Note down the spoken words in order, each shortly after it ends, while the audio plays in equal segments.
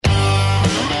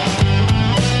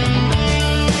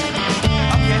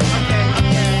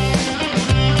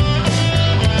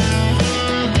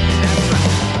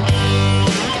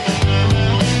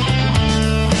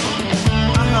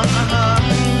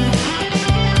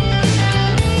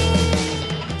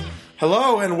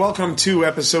Hello and welcome to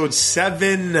episode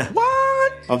 7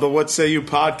 of the What Say You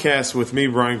podcast with me,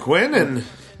 Brian Quinn, and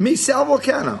me, Sal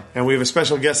Volcano. And we have a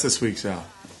special guest this week, Sal.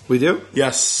 We do?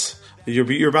 Yes.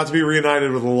 You're about to be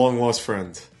reunited with a long-lost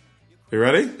friend. You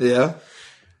ready? Yeah.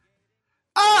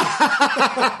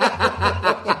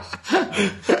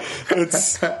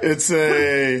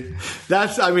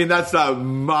 That's not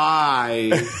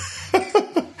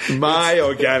my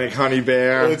organic honey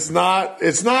bear. It's not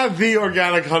the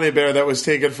organic honey bear that was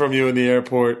taken from you in the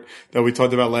airport that we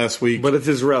talked about last week. But it's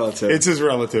his relative. It's his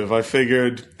relative. I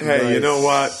figured, hey, nice. You know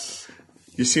what?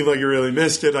 You seem like you really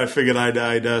missed it. I figured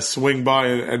I'd swing by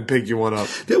and pick you one up.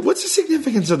 What's the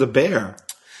significance of the bear?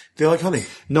 They like honey.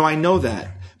 No, I know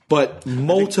that. But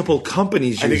multiple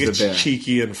companies use the bear. I think it's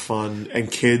cheeky and fun,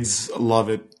 and kids love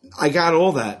it. I got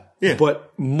all that. Yeah.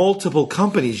 But multiple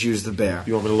companies use the bear.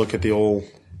 You want me to look at the old...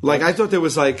 I thought there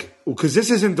was because this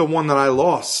isn't the one that I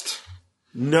lost.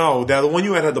 No, the one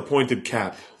you had the pointed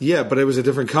cap. Yeah, but it was a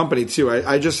different company too.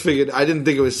 I just figured, I didn't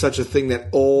think it was such a thing that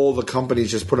all the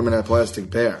companies just put them in a plastic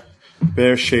bear.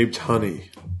 Bear-shaped honey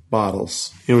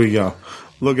bottles. Here we go.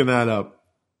 Looking that up.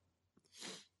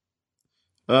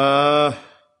 All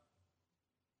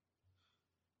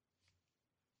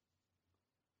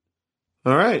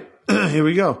right. Here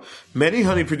we go. Many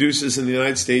honey producers in the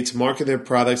United States market their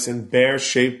products in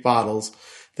bear-shaped bottles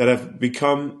that have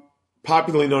become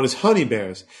popularly known as honey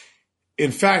bears.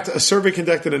 In fact, a survey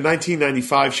conducted in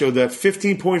 1995 showed that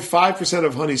 15.5%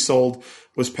 of honey sold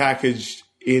was packaged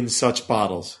in such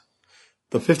bottles.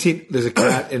 There's a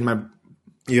cat in my...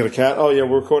 You got a cat? Oh, yeah,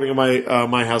 we're recording in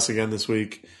my house again this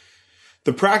week.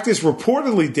 The practice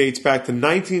reportedly dates back to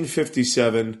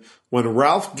 1957 when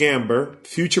Ralph Gamber,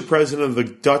 future president of the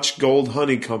Dutch Gold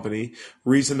Honey Company,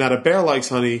 reasoned that a bear likes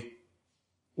honey.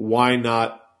 Why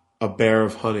not a bear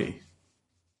of honey?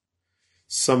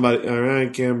 Somebody, all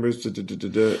right, Gamber's.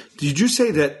 Did you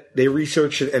say that they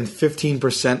researched it and 15%?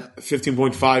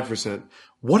 15.5%.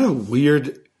 What a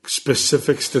weird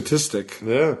specific statistic.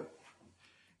 Yeah.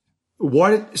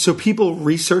 So people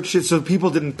researched it, so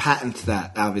people didn't patent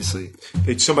that, obviously.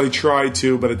 Somebody tried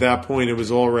to, but at that point it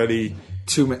was already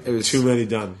too many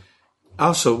done.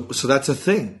 Oh, so that's a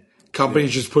thing. Companies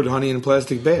just put honey in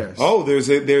plastic bears. Oh, there's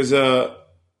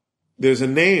a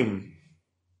name.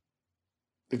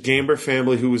 The Gamber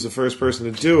family, who was the first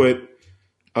person to do it,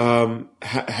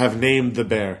 have named the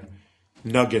bear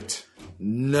Nugget.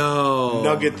 No.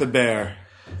 Nugget the bear.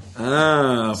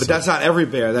 Ah, but that's not every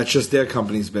bear. That's just their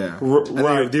company's bear.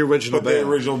 Right. The original bear. The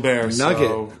original bear. Nugget.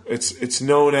 So it's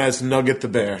known as Nugget the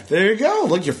bear. There you go.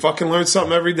 Look, you fucking learn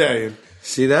something every day.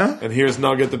 See that? And here's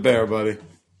Nugget the bear, buddy.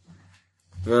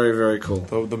 Very, very cool.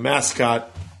 The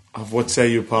mascot of What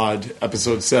Say You Pod,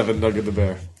 episode 7, Nugget the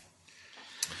bear.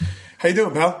 How you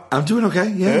doing, pal? I'm doing okay.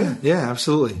 Yeah,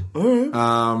 absolutely. All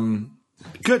right.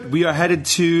 Good. We are headed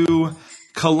to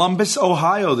Columbus,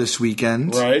 Ohio this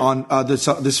weekend, right, on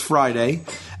this Friday,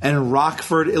 and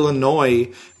Rockford,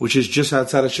 Illinois, which is just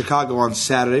outside of Chicago, on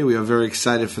Saturday. We are very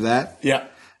excited for that. Yeah.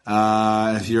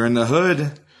 If you're in the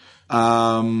hood,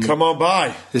 come on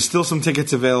by. There's still some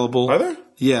tickets available. Are there?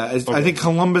 Yeah, okay. I think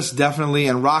Columbus definitely,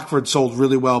 and Rockford sold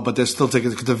really well, but there's still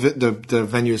tickets because the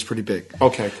venue is pretty big.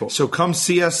 Okay, cool. So come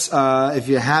see us if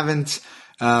you haven't.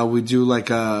 We do like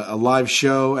a live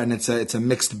show, and it's a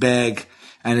mixed bag.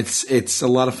 And it's a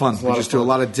lot of fun. We just do a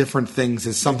lot of different things.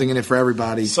 There's something in it for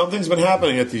everybody. Something's been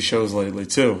happening at these shows lately,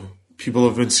 too. People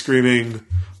have been screaming,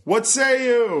 "What say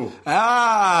you?"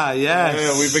 Ah, yes.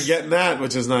 Yeah, we've been getting that,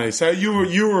 which is nice. You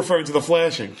were referring to the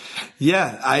flashing.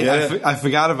 Yeah, I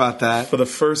forgot about that. For the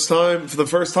first time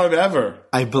ever.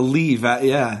 I believe that,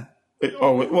 yeah.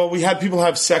 We had people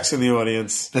have sex in the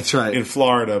audience. That's right. In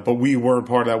Florida, but we weren't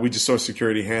part of that. We just saw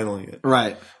security handling it.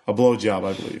 Right. A blowjob,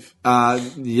 I believe.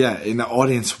 Yeah, in the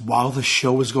audience while the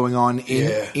show was going on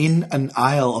in an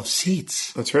aisle of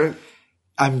seats. That's right.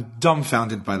 I'm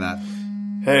dumbfounded by that.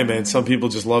 Hey, man, some people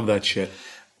just love that shit.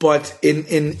 But in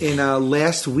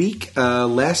last week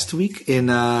in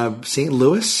St.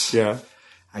 Louis, yeah,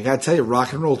 I gotta tell you,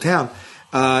 rock and roll town.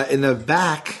 In the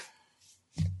back,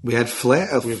 we had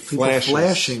people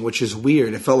flashing, which is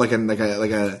weird. It felt like a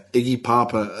Iggy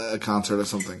Pop concert or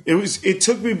something. It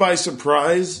took me by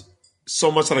surprise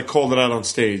so much that I called it out on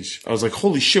stage. I was like,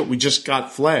 "Holy shit, we just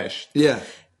got flashed!" Yeah,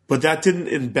 but that didn't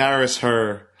embarrass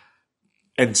her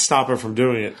and stop her from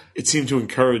doing it. It seemed to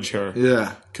encourage her.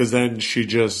 Yeah, because then she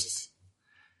just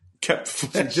kept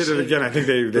flashing. She did it again. I think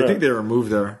they think they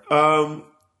removed her.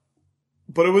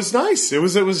 But it was nice. It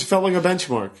felt like a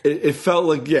benchmark. It felt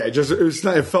like, yeah,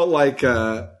 it felt like,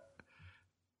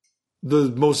 the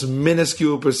most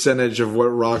minuscule percentage of what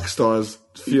rock stars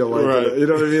feel like. Right. You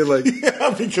know what I mean? Like,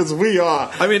 yeah, because we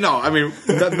are. I mean,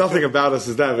 nothing about us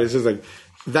is that. But it's just like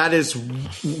that is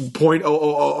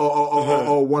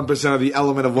 0.00001% of the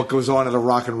element of what goes on at a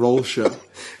rock and roll show.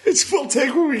 We'll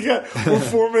take what we get. We're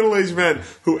four middle-aged men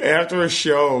who, after a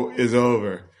show is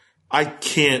over, I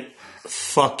can't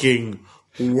fucking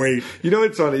wait. You know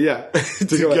what's funny? Yeah, to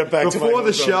get back before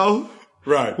the show.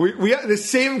 Right. We the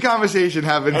same conversation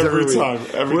happens every time.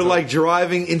 We're like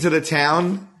driving into the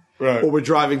town. Right. Or we're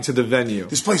driving to the venue.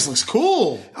 This place looks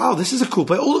cool. Oh, this is a cool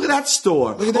place. Oh, look at that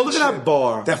store. Look at that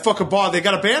bar. That fucking bar. They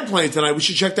got a band playing tonight. We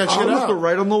should check that shit out. Look,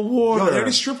 right on the water. Yo, are there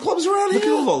any strip clubs around here? Look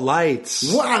at all the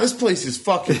lights. Wow, this place is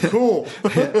fucking cool.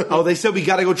 Oh, they said we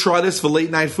got to go try this for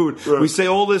late night food. Right. We say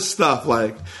all this stuff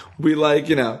like, we like,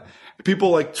 you know,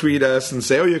 people like tweet us and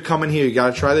say, oh, you're coming here. You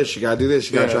got to try this. You got to do this.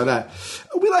 You got to try that.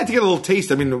 We like to get a little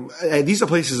taste. I mean, these are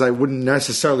places I wouldn't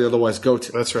necessarily otherwise go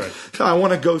to. That's right. So I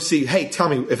want to go see, hey, tell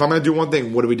me, if I'm going to do one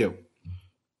thing, what do we do?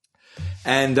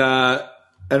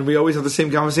 And we always have the same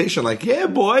conversation, like, yeah,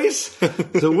 boys.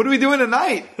 So what are we doing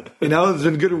tonight? You know, there's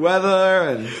been good weather,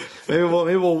 and maybe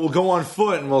we'll go on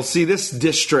foot and we'll see this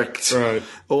district, right?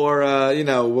 Or you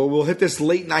know, we'll hit this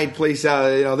late night place out.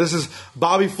 You know, this is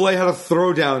Bobby Flay had a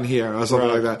throwdown here or something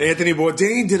like that. Anthony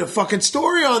Bourdain did a fucking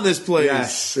story on this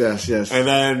place. Yes. And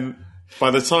then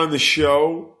by the time the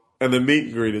show and the meet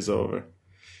and greet is over,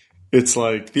 it's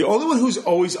like the only one who's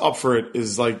always up for it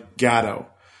is like Gatto.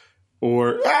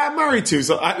 Or Murray too.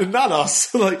 So not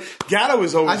us. Like Gatto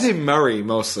is always. I say Murray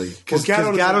mostly because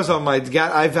Gatto's on my.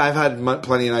 I've had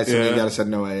plenty of nights when Gatto said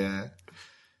no way.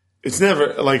 It's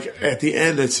never like at the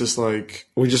end. It's just like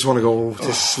we just want to go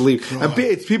to sleep. God.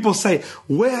 And people say,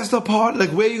 "Where's the party?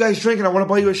 Like where are you guys drinking? I want to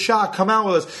buy you a shot. Come out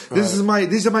with us.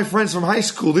 These are my friends from high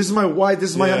school. This is my wife. This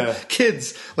is my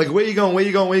kids. Like where you going? Where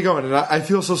you going? Where you going?" And I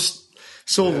feel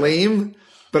so lame.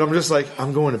 But I'm just like,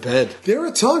 I'm going to bed. There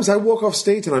are times I walk off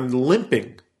stage and I'm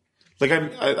limping. Like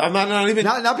I'm not even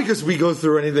not because we go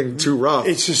through anything too rough.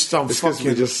 It's just I'm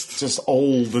fucking just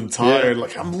old and tired. Yeah.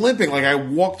 Like I'm limping. Like I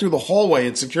walk through the hallway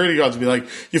and security guards will be like,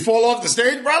 "You fall off the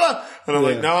stage, brother?" And I'm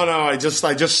like, "No, I just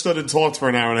stood and talked for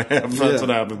an hour and a half. That's what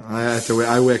happened."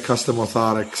 I wear custom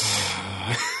orthotics.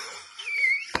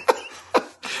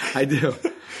 I do.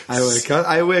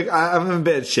 I'm in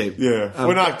bad shape. Yeah,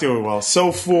 we're not doing well.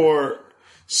 So for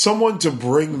someone to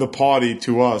bring the party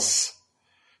to us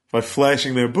by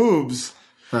flashing their boobs,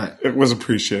 right, it was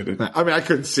appreciated. I mean, I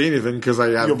couldn't see anything because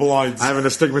you're blind. I have an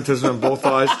astigmatism in both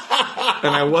eyes,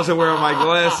 and I wasn't wearing my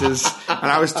glasses,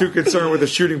 and I was too concerned with the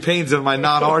shooting pains in my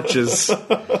non-arches,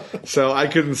 so I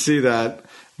couldn't see that.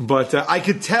 But I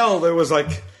could tell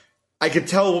I could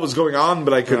tell what was going on,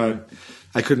 but I couldn't. Right.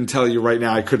 I couldn't tell you right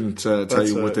now. I couldn't tell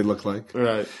you what they look like.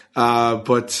 Right.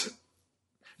 But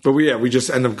we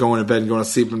just end up going to bed and going to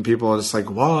sleep, and people are just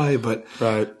like, why? But,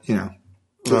 you know,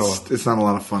 it's not a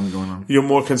lot of fun going on. You're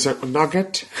more concerned with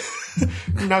Nugget?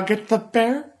 Nugget the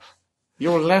bear?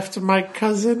 You left my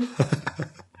cousin?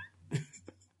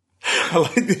 I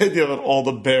like the idea that all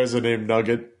the bears are named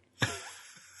Nugget,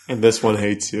 and this one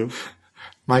hates you.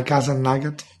 My cousin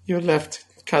Nugget? You left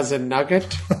cousin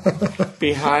Nugget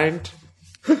behind.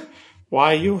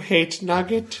 Why you hate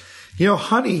Nugget? You know,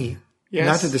 Honey... Yes.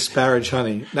 Not to disparage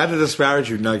Honey. Not to disparage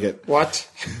you, Nugget.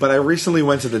 What? But I recently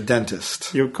went to the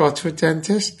dentist. You go to a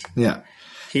dentist? Yeah.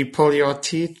 He pulled your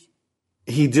teeth?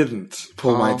 He didn't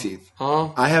pull my teeth.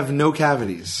 Oh. I have no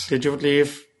cavities. Did you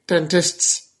leave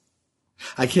dentists?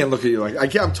 I can't look at you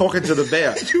like... I'm talking to the bear.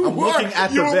 Looking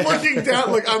at the bear. You were looking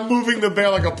down like I'm moving the bear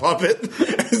like a puppet.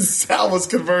 And Sal was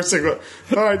conversing with...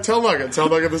 All right, tell Nugget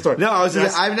the story. No,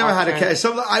 I've never had a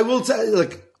cavity. I will tell you,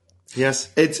 like...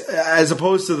 Yes. It's as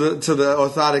opposed to the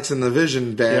orthotics and the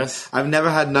vision band. Yes. I've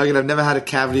never had Nugget. I've never had a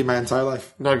cavity in my entire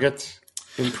life. Nugget,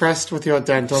 impressed with your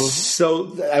dental.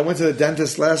 So I went to the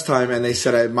dentist last time, and they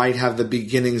said I might have the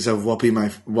beginnings of what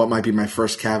might be my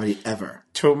first cavity ever.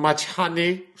 Too much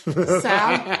honey,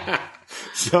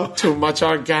 Sal. Too much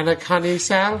organic honey,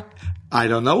 Sal. I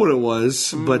don't know what it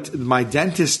was, but my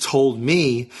dentist told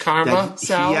me Karma,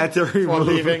 that he had to remove for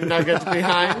leaving Nugget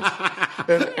behind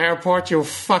in the airport, you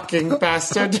fucking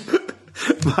bastard.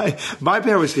 My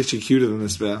bear was actually cuter than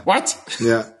this bear. What?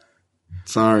 Yeah.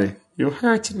 Sorry. You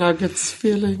hurt Nugget's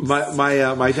feelings.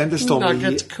 My dentist told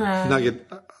me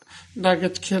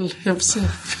Nugget killed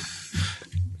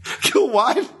himself. Kill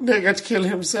what? Nugget killed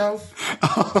himself.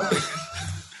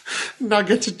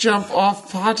 Nugget jump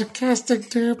off podcasting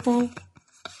table.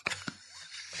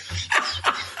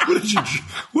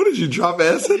 What did you drop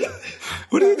acid?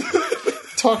 What did you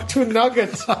Talk to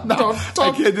Nugget. Don't I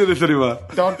talk. can't do this anymore.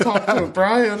 Don't talk to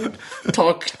Brian.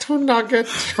 Talk to Nugget.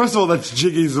 First of all, that's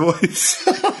Jiggy's voice.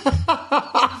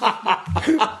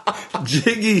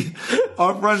 Jiggy,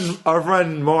 our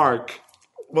friend Mark.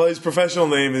 Well, his professional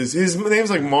name is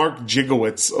like Mark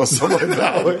Jigowitz or something like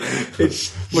that.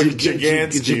 It's like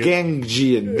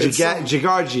Gigangian.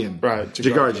 Jigargian. Right,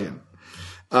 Jigargian.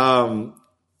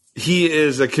 He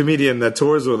is a comedian that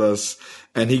tours with us,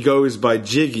 and he goes by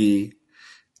Jiggy,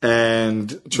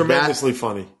 and tremendously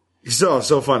funny. So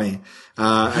funny.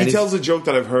 He tells a joke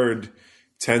that I've heard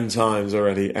 10 times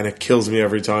already, and it kills me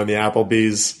every time. The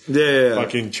Applebee's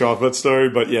fucking chocolate story,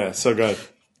 but yeah, so good.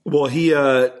 Well, he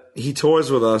tours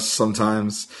with us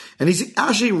sometimes, and he's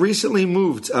actually recently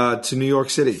moved to New York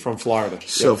City from Florida.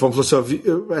 So if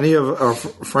any of our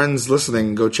friends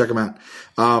listening, go check him out.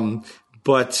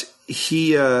 But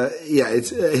he,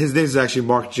 his name is actually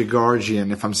Mark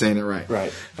Jigargian, if I'm saying it right.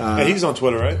 Right. And he's on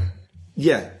Twitter, right?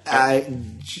 Yeah.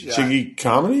 Jiggy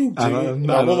Comedy?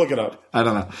 We'll look it up. I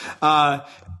don't know.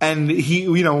 And he,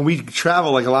 when we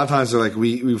travel, like a lot of times,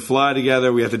 we fly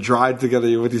together, we have to drive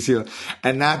together with these people,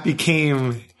 and that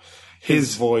became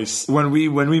his voice when we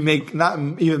not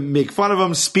even make fun of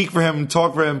him, speak for him,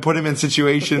 talk for him, put him in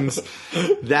situations.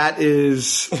 That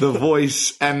is the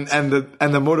voice, and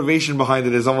the motivation behind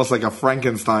it is almost like a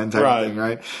Frankenstein type of thing,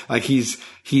 right? Like he's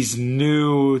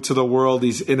new to the world,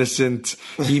 he's innocent,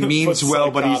 he means well,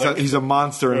 but he's a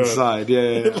monster inside.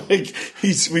 Yeah. Like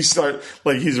he gets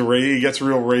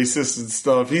real racist and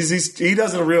stuff. He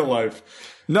does in real life.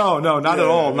 No, not at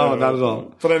all. No, not at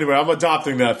all. But anyway, I'm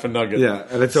adopting that for Nugget. Yeah,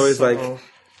 and it's always like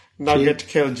Nugget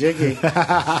kill Jiggy.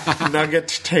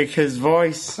 Nugget take his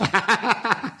voice. All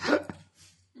right,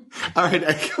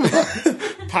 come on.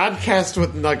 Podcast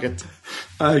with Nugget.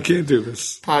 I can't do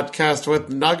this. Podcast with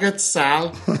Nugget,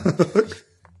 Sal.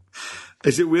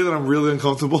 Is it weird that I'm really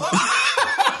uncomfortable?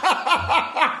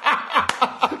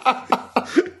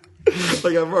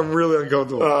 Like I'm really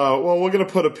uncomfortable. Well, we're gonna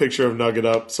put a picture of Nugget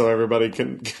up so everybody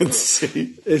can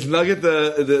see. Is Nugget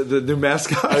the new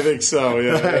mascot? I think so.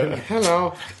 Yeah.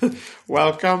 Hello,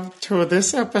 welcome to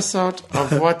this episode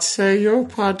of What Say You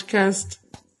podcast.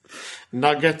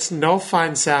 Nugget, no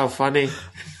fine Sal funny.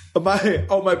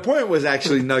 My point was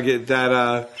actually Nugget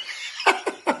that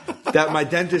my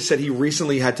dentist said he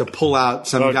recently had to pull out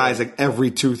some guys, like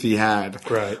every tooth he had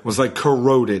was like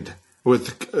corroded.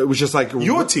 It was just like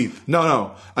your teeth.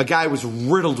 No. A guy was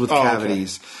riddled with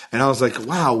cavities, and I was like,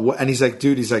 "Wow!" And he's like,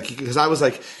 "Dude," because I was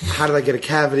like, "How did I get a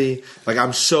cavity?" Like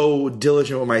I'm so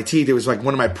diligent with my teeth. It was like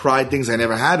one of my pride things. I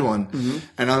never had one,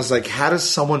 and I was like, "How does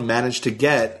someone manage to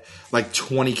get like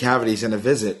 20 cavities in a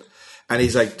visit?" And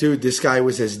he's like, "Dude, this guy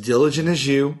was as diligent as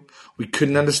you. We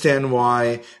couldn't understand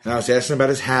why." And I was asking about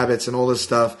his habits and all this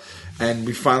stuff. And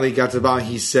we finally got to the bottom.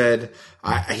 He said,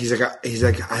 he's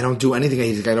like, I don't do anything.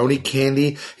 He's like, I don't eat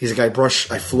candy. He's like, I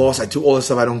brush, I floss, I do all this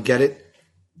stuff. I don't get it.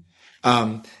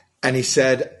 And he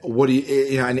said, what do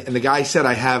you know, and the guy said,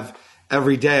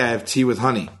 every day I have tea with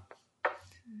honey.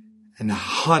 And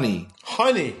honey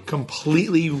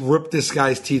completely ripped this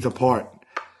guy's teeth apart.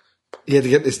 He had to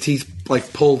get his teeth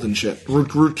like pulled and shit.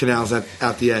 Root canals out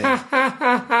the egg.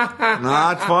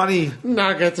 Not funny.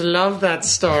 Nugget, love that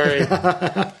story.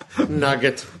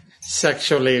 Nugget,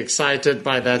 sexually excited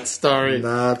by that story.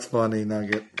 Not funny,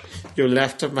 Nugget. You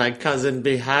left my cousin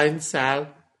behind, Sal.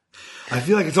 I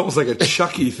feel like it's almost like a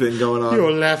Chucky thing going on. You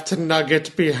left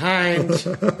Nugget behind.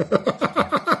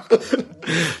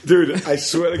 Dude, I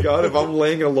swear to God, if I'm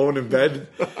laying alone in bed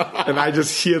and I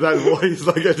just hear that voice,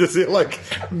 like I just hear like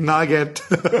Nugget.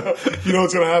 You know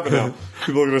what's going to happen now?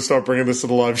 People are going to start bringing this to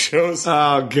the live shows.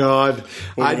 Oh God,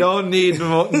 I don't need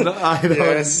more.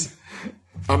 Yes,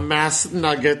 amass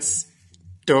nuggets.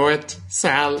 Do it,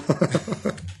 Sal.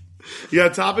 You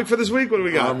got a topic for this week? What do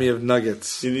we got? Army of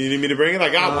nuggets. You need me to bring it? I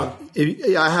got one.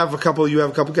 I have a couple. You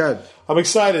have a couple. Good. I'm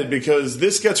excited because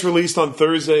this gets released on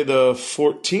Thursday the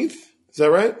 14th. Is that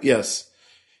right? Yes.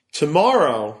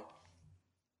 Tomorrow,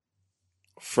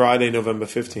 Friday, November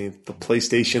 15th, the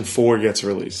PlayStation 4 gets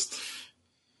released.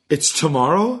 It's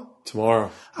tomorrow?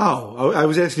 Tomorrow. Oh, I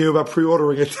was asking you about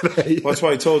pre-ordering it today. Well, that's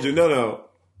why I told you. No.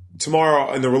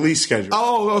 Tomorrow in the release schedule.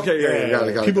 Oh, okay. Yeah, got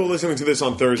it. People are listening to this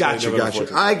on Thursday. Gotcha.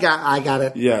 I got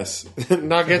it. Yes.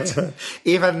 Nugget.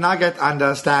 Even Nugget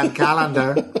understand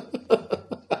calendar.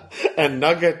 And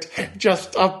Nugget,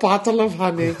 just a bottle of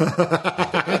honey.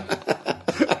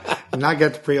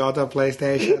 Nugget pre-order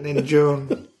PlayStation in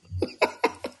June.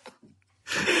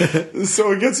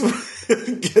 So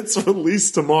it gets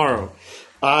released tomorrow.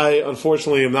 I,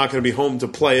 unfortunately, am not going to be home to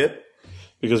play it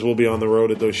because we'll be on the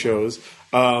road at those shows.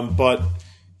 But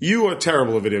you are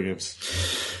terrible at video games.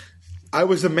 I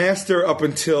was a master up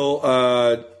until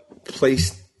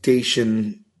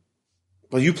PlayStation.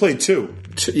 Well, you played 2.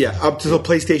 Yeah, up to the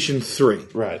PlayStation 3.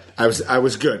 Right. I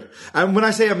was good. And when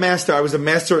I say a master, I was a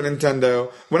master at Nintendo.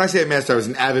 When I say a master, I was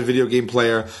an avid video game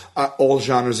player. All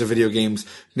genres of video games.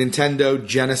 Nintendo,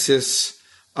 Genesis,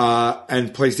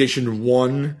 and PlayStation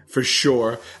 1 for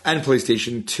sure. And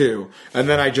PlayStation 2. And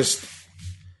then I just...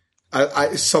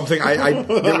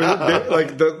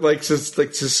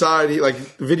 society, like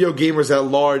video gamers at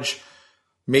large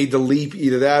made the leap,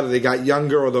 either that or they got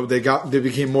younger or they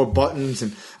became more buttons,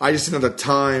 and I just didn't have the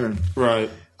time. And right,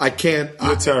 I can't.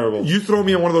 You're terrible. You throw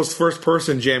me in one of those first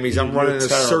person jammies, I'm running in a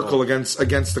circle against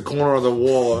the corner of the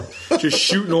wall, just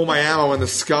shooting all my ammo in the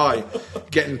sky,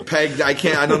 getting pegged. I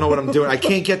don't know what I'm doing. I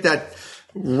can't get that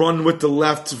run with the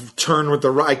left, turn with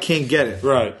the right. I can't get it.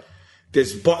 Right.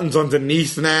 There's buttons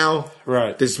underneath now.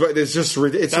 Right. There's just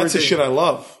that's the shit I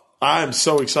love. I'm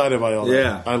so excited by all that.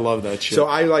 Yeah. I love that shit. So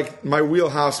I my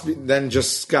wheelhouse then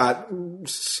just got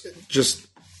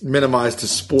minimized to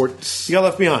sports. You got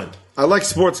left behind. I like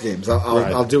sports games.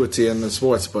 I'll do it to you in the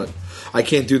sports, but I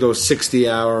can't do those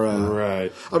 60-hour.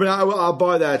 Right. I mean, I'll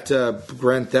buy that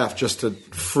Grand Theft just to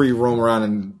free roam around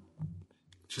and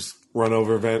just run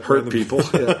over, hurt people.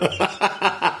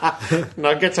 Yeah.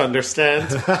 Nuggets understand.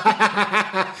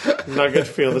 Nuggets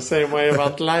feel the same way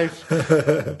about life.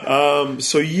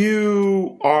 So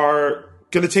you are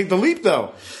going to take the leap,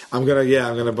 though. I'm gonna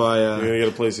buy. You're gonna get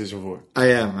a PlayStation 4. I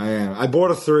am. I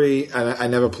bought a 3 and I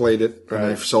never played it. Right.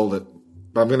 And I sold it,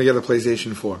 but I'm gonna get a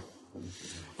PlayStation 4.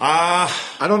 I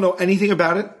don't know anything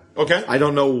about it. Okay. I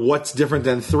don't know what's different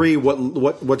than 3.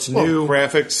 What's new?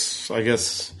 Graphics, I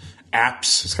guess.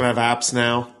 Apps. It's gonna have apps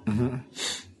now. Mm-hmm.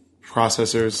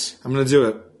 Processors. I'm gonna do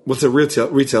it. What's it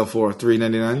retail for?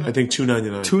 $3.99? I think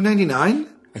 $2.99. $2.99?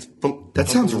 That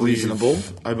sounds reasonable.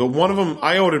 But one of them,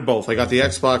 I ordered both. I got the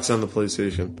Xbox and the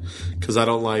PlayStation because I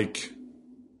don't like.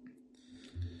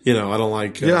 I don't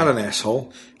like. You're not an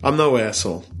asshole. I'm no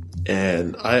asshole,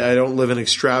 and I don't live an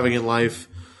extravagant life.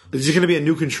 Is it going to be a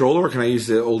new controller, or can I use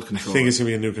the old controller? I think it's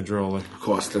going to be a new controller. Of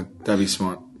course, that'd be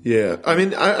smart. Yeah, I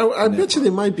mean, I bet you they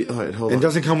might be. All right, hold on. It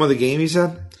doesn't come with a game, you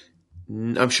said?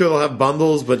 I'm sure they'll have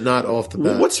bundles, but not off the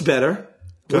bat. What's better?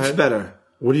 What's better?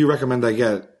 What do you recommend I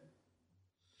get?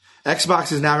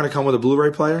 Xbox is now going to come with a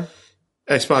Blu-ray player?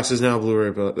 Xbox is now a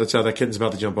Blu-ray player. That's how that kitten's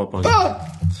about to jump up on you.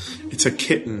 Ah! It's a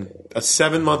kitten. A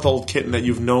 7-month-old kitten that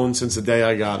you've known since the day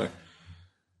I got her.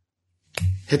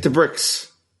 Hit the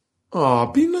bricks. Oh,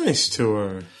 be nice to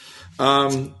her.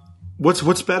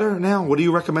 What's better now? What do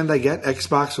you recommend I get?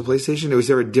 Xbox or PlayStation? Is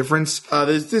there a difference?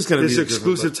 There's going to be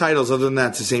exclusive titles. Other than that,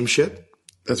 it's the same shit?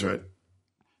 That's right.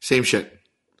 Same shit.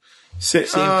 Same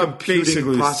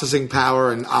computing, processing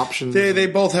power, and options. They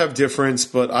both have difference,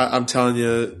 but I'm telling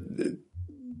you,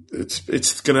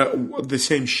 it's gonna the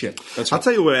same shit. I'll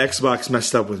tell you where Xbox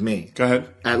messed up with me. Go ahead.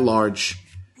 At large,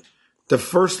 the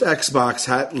first Xbox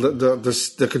had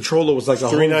the controller was like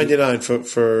 $3.99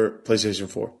 for PlayStation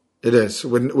 4. It is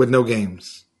with no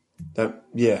games. That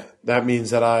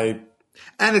means that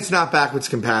and it's not backwards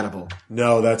compatible.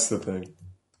 No, that's the thing.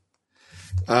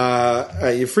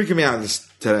 You're freaking me out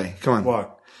today. Come on. Why?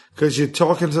 Because you're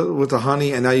talking with the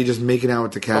honey, and now you're just making out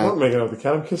with the cat. I'm not making out with the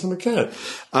cat. I'm kissing the cat.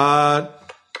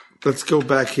 Let's go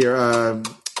back here.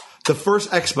 The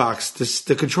first Xbox,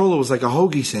 the controller was like a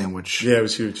hoagie sandwich. Yeah, it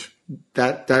was huge.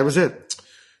 That was it.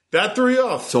 That threw you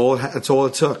off. That's all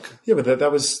it took. Yeah, but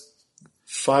that was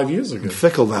 5 years ago. I'm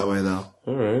fickle that way, though.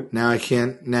 All right. Now I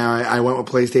can't. Now I went with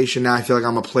PlayStation. Now I feel like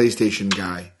I'm a PlayStation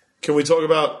guy. Can we talk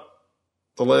about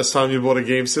the last time you bought a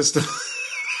game system?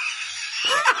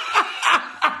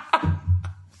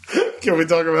 Can we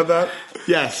talk about that?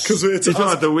 Yes. Because it's talking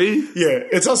about the Wii? Yeah.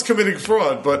 It's us committing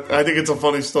fraud, but I think it's a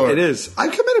funny story. It is.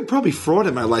 I've committed probably fraud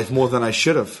in my life more than I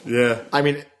should have. Yeah. I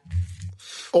mean,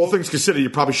 all things considered, you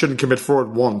probably shouldn't commit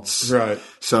fraud once. Right.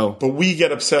 So, but we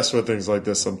get obsessed with things like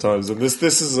this sometimes, and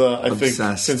this is I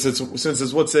obsessed. think since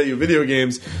it's what say you video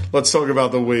games, let's talk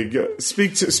about the Wii.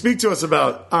 Speak to us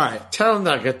about. All right. Tell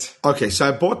Nugget. Okay, so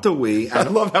I bought the Wii. I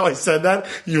love how I said that.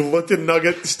 You looked at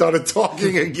Nugget, started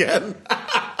talking again.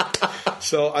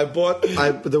 So I bought the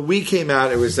Wii came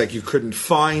out. It was like you couldn't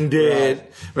find it.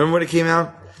 Right. Remember when it came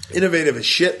out? Innovative as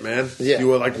shit, man. Yeah. You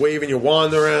were like waving your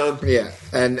wand around. Yeah.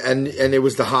 And it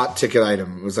was the hot ticket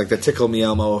item. It was like the Tickle Me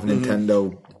Elmo of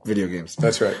Nintendo video games.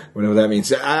 That's right. Whatever that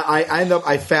means.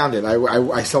 I found it.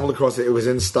 I stumbled across it. It was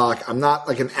in stock. I'm not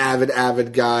like an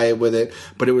avid guy with it,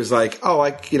 but it was like, I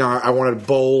wanted to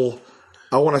bowl.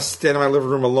 I want to stand in my living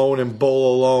room alone and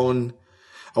bowl alone.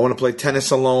 I want to play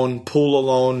tennis alone, pool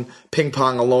alone, ping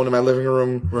pong alone in my living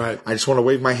room. Right. I just want to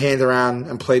wave my hand around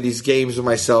and play these games with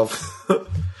myself.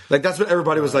 Like, that's what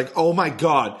everybody was like, oh my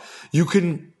God, you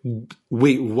can,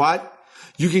 wait, what?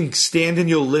 You can stand in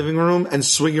your living room and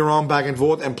swing your arm back and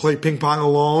forth and play ping pong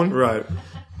alone? Right.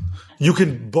 You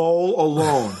can bowl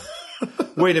alone.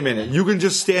 Wait a minute. You can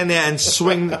just stand there and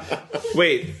swing.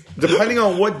 Wait, depending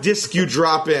on what disc you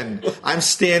drop in, I'm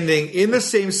standing in the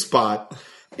same spot,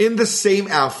 in the same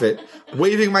outfit,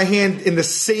 waving my hand in the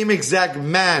same exact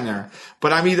manner,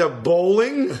 but I'm either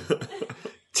bowling,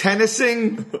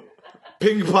 tennising,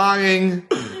 ping-ponging,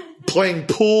 playing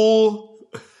pool,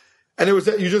 and it was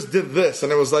that you just did this,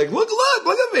 and it was like, look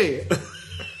at me.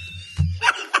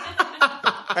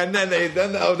 And then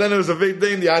then it was a big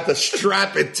thing. You had to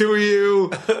strap it to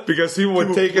you because people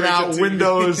were taking out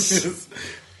windows.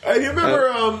 And you remember,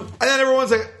 and then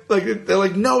everyone's like, they're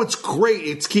like, no, it's great.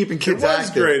 It's keeping kids active. It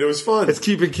was great. It was fun. It's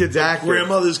keeping kids active.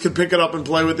 Grandmothers could pick it up and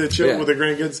play with their children, with their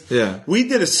grandkids. Yeah. We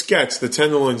did a sketch. The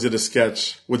Tenderloins did a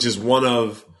sketch, which is one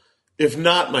of, if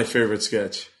not my favorite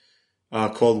sketch,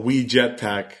 called We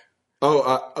Jetpack.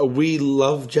 Oh, we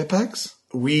love jetpacks?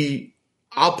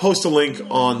 I'll post a link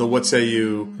on the What Say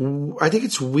You. I think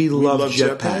it's We Love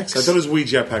Jetpacks. I thought it was We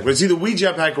Jetpack, but it's either We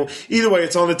Jetpack or either way,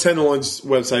 it's on the Tenderloins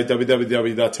website,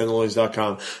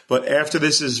 www.tenderloins.com. But after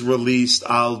this is released,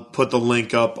 I'll put the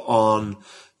link up on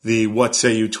the What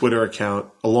Say You Twitter account,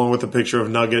 along with a picture of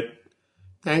Nugget.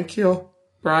 Thank you,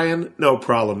 Brian. No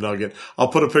problem, Nugget. I'll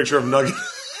put a picture of Nugget.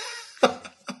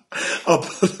 I'll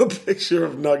put a picture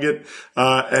of Nugget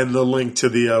and the link to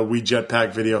the We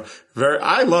Jetpack video.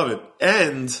 I love it.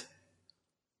 And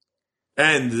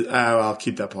I'll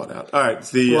keep that part out. All right,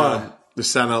 it's the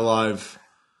Saturday Night Live.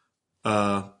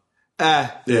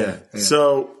 Yeah.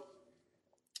 So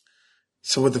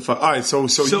what the fuck? All right, so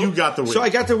you got the Wii. So I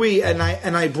got the Wii,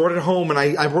 and I brought it home, and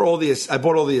I brought I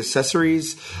bought all the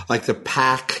accessories, like the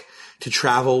pack to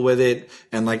travel with it,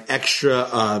 and like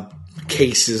extra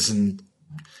cases and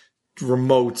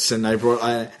remotes, and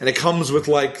and it comes with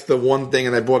like the one thing,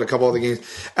 and I bought a couple other games,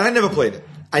 and I never played it.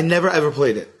 I never ever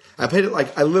played it. I played it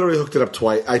I literally hooked it up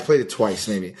twice. I played it twice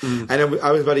maybe, and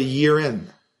I was about a year in.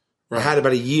 Right. I had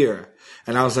about a year,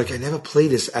 and I was like, I never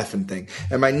played this effing thing.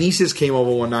 And my nieces came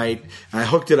over one night, and I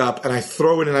hooked it up, and I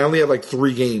throw it in. I only had like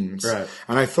 3 games, right?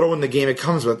 And I throw in the game it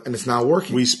comes with, and it's not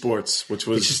working. Wii Sports, which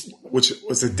was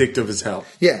addictive as hell.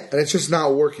 Yeah, and it's just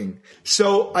not working.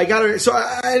 So I got it. So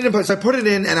I didn't play. So I put it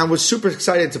in, and I was super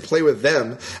excited to play with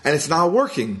them, and it's not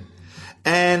working.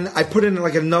 And I put in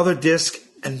like another disc,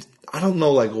 and I don't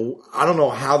know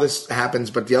how this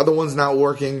happens, but the other one's not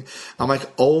working. I'm like,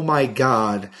 oh my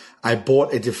God, I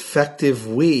bought a defective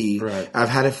Wii. Right. I've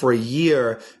had it for a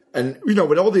year. And, with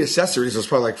all the accessories, it was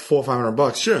probably like $400 or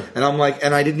 $500. Sure. And I'm like,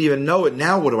 and I didn't even know it.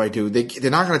 Now what do I do? They're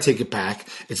not going to take it back.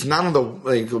 It's not on the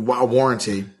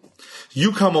warranty.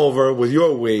 You come over with your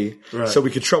Wii so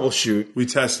we could troubleshoot. We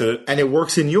tested it. And it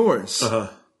works in yours. Uh-huh.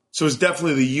 So it's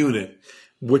definitely the unit.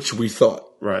 Which we thought.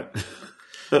 Right.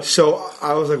 So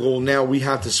I was like, well, now we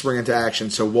have to spring into action.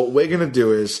 So what we're going to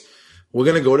do is we're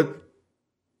going to go to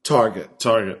Target.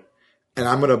 And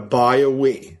I'm going to buy a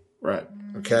Wii. Right.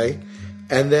 Okay?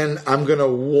 And then I'm going to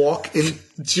walk in.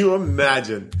 Do you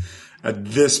imagine at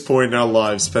this point in our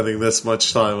lives spending this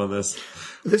much time on this?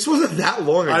 This wasn't that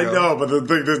long ago. I know,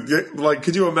 but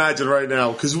could you imagine right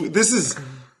now? Because this is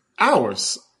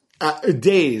hours.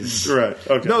 Days. Right.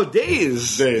 Okay. No,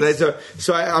 days.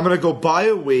 So I'm going to go buy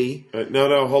a Wii.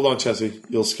 No. Hold on, Chessie.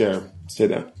 You'll scare him. Stay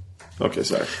down. Okay,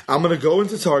 sorry. I'm going to go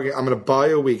into Target. I'm going to buy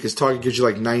a Wii because Target gives you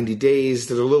like 90 days.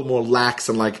 They're a little more lax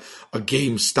than like a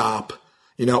GameStop,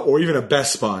 or even a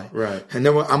Best Buy. Right. And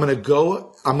then I'm going to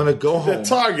go home.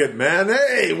 Target, man.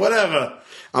 Hey, whatever.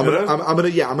 I'm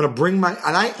gonna bring my,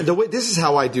 this is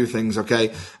how I do things,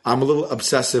 okay? I'm a little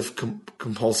obsessive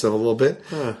compulsive a little bit.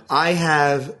 Huh.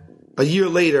 A year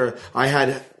later, I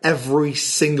had every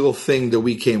single thing that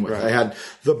we came with. Right. I had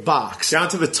the box. Down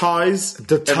to the ties.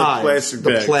 The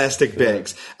plastic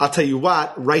bags. I'll tell you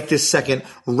what, right this second,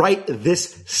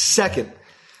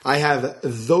 I have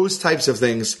those types of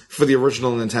things for the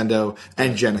original Nintendo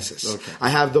and Genesis. Okay. I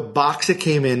have the box that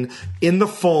came in the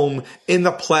foam, in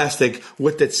the plastic,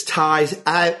 with its ties,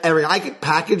 everything. I could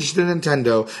package the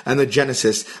Nintendo and the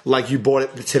Genesis like you bought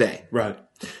it today. Right.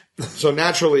 So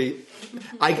naturally,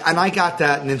 I got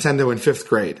that Nintendo in 5th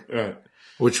grade. Right.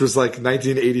 Which was like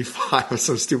 1985 or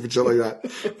some stupid shit like that.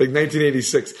 Like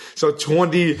 1986. So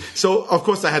of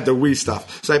course I had the Wii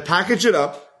stuff. So I packaged it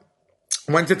up.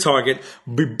 Went to Target.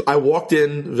 I walked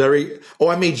in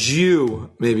I made you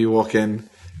maybe walk in,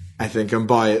 I think, and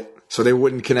buy it so they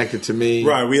wouldn't connect it to me.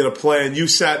 Right. We had a plan. You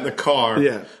sat in the car.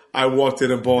 Yeah. I walked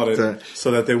in and bought it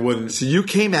so that they wouldn't. So you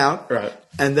came out. Right.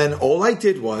 And then all I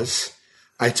did was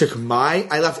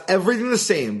I left everything the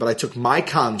same, but I took my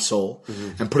console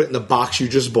and put it in the box you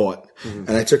just bought.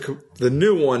 And I took the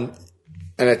new one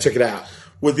and I took it out.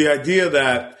 With the idea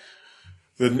that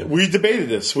we debated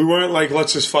this. We weren't like,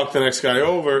 let's just fuck the next guy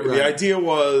over. Right. The idea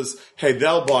was, hey,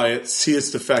 they'll buy it, see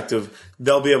it's defective.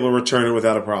 They'll be able to return it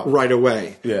without a problem. Right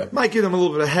away. Yeah. Might give them a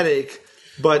little bit of headache,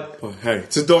 but... Well, hey,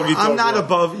 it's a dog-eat-dog. I'm not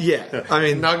above... Yeah. I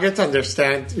mean... Nugget,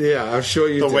 understand? Yeah, I'm sure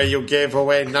you The do. way you gave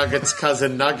away Nugget's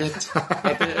cousin Nugget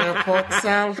at the airport,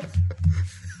 Sal?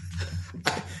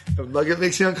 Nugget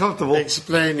makes you uncomfortable.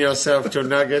 Explain yourself to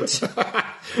Nugget.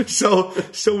 So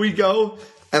we go...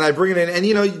 And I bring it in, and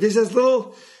there's this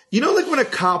little, like when a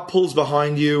cop pulls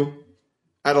behind you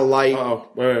at a light. Oh,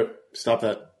 wait, stop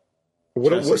that.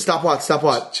 What? Stop what? Stop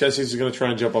what? Chelsea's going to try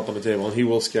and jump up on the table, and he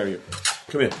will scare you.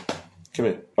 Come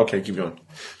here. Okay, keep going.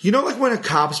 Like when a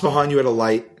cop's behind you at a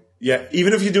light. Yeah,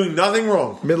 even if you're doing nothing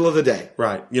wrong. Middle of the day.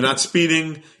 Right. You're not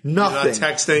speeding. Nothing. You're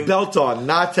not texting. Belt on,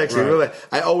 not texting. Right.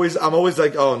 I'm always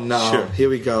like, oh no, sure. Here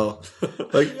we go.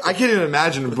 Like, I can't even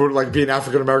imagine being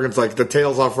African Americans, like the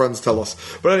tales our friends tell us.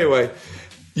 But anyway,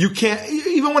 you can't,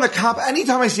 even when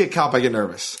anytime I see a cop, I get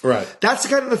nervous. Right. That's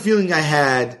kind of the feeling I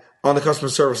had on the customer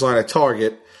service line at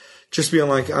Target. Just being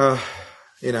like, well,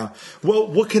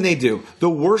 what can they do? The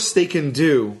worst they can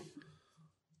do.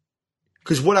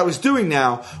 Because what I was doing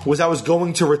now was I was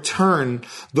going to return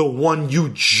the one you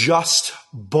just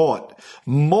bought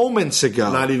moments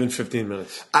ago. Not even 15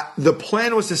 minutes. The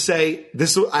plan was to say,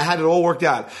 I had it all worked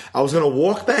out. I was going to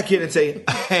walk back in and say,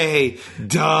 hey,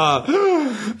 duh.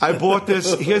 I bought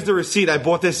this. Here's the receipt. I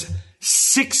bought this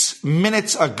 6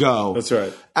 minutes ago. That's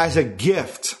right. As a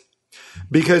gift.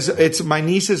 Because it's my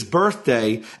niece's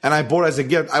birthday, and I bought it as a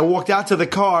gift. I walked out to the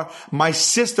car. My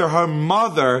sister, her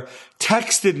mother,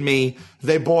 texted me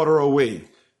they bought her a Wii.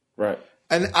 Right.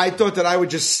 And I thought that I would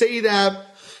just say that.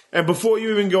 And before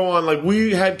you even go on, like,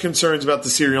 we had concerns about the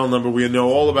serial number. We know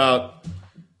all about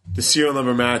the serial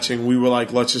number matching. We were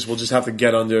like, we'll just have to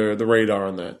get under the radar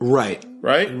on that. Right.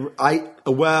 Right?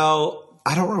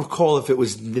 I don't recall if it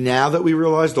was now that we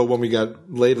realized or when we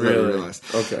got later that we realized.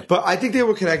 Okay. But I think they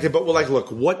were connected. But we're like, look,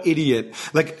 what idiot.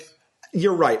 Like,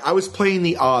 you're right. I was playing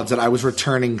the odds that I was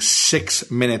returning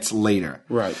 6 minutes later.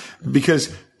 Right.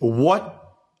 Because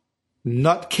what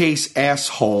nutcase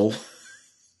asshole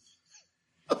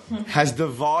has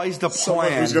devised a plan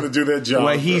Someone who's going to do their job.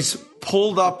 where he's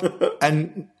pulled up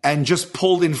and just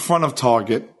pulled in front of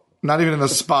Target, not even in a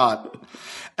spot,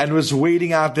 and was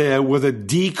waiting out there with a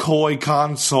decoy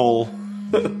console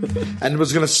and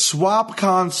was going to swap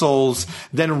consoles,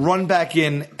 then run back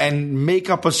in and make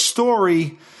up a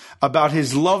story about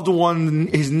his loved one,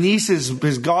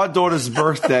 his goddaughter's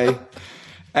birthday,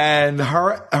 and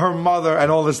her mother and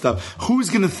all this stuff. Who's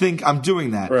going to think I'm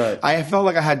doing that? Right. I felt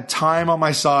like I had time on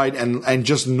my side and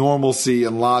just normalcy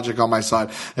and logic on my side.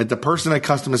 That the person at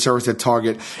customer service at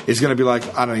Target is going to be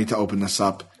like, I don't need to open this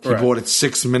up. He bought it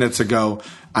 6 minutes ago.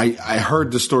 I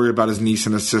heard the story about his niece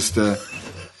and his sister.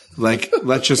 Like,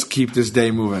 let's just keep this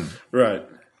day moving. Right.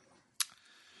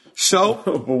 So,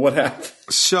 but what happened?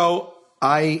 So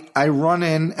I run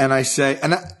in and I say,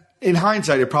 in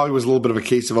hindsight, it probably was a little bit of a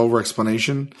case of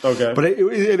over-explanation. Okay. But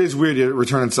it is weird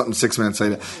returning something 6 minutes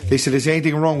later. They said, is there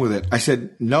anything wrong with it? I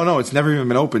said, no, it's never even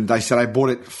been opened. I said, I bought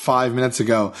it 5 minutes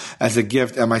ago as a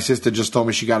gift, and my sister just told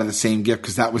me she got it the same gift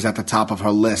because that was at the top of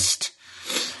her list.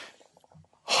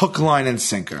 Hook, line, and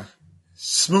sinker.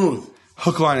 Smooth.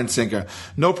 Hook, line, and sinker.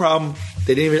 No problem.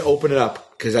 They didn't even open it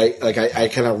up because I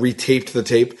kind of retaped the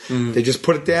tape. They just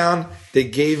put it down. They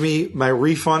gave me my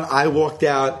refund. I walked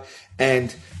out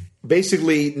and...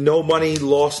 basically, no money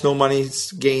lost, no money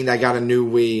gained. I got a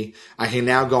new Wii. I can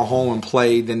now go home and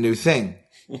play the new thing.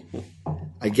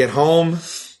 I get home.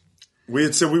 We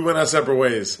had said we went our separate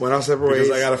ways.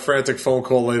 Because I got a frantic phone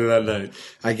call later that night.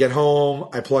 I get home.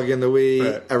 I plug in the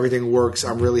Wii. Right. Everything works.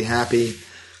 I'm really happy.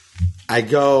 I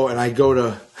go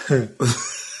to...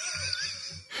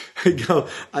 I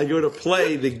go to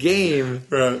play the game.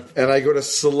 Right. And I go to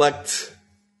select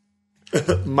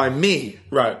my me.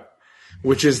 Right.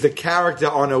 Which is the character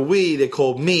on a Wii they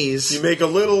call Mii's. You make a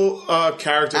little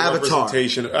character avatar.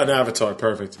 representation, an avatar,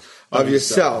 perfect, of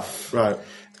yourself. Right.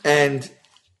 And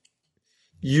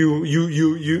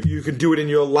you can do it in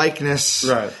your likeness.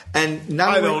 Right. And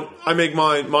I make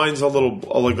mine's a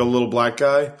little black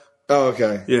guy. Oh,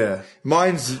 okay. Yeah.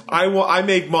 I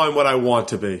make mine what I want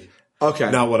to be. Okay.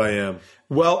 Not what I am.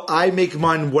 Well, I make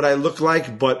mine what I look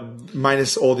like, but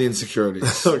minus all the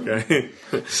insecurities. Okay.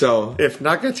 So if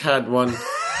Nugget had one,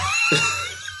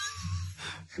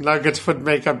 Nuggets would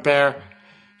make a bear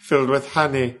filled with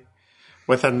honey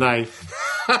with a knife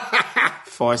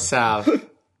for Sal.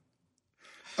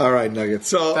 All right, Nugget.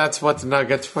 So That's what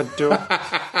Nugget would do.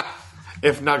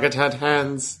 If Nugget had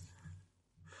hands.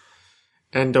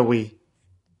 And a wee.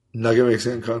 Nugget makes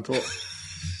me uncomfortable.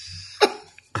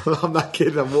 I'm not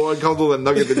kidding. I'm more uncomfortable than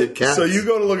Nugget than your cat. So you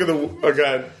go to look at the...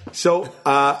 Okay. So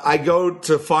I go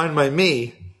to find my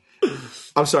me.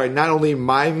 I'm sorry, not only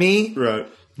my me, Right.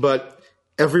 but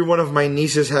every one of my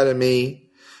nieces had a me.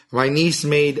 My niece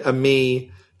made a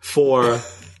me for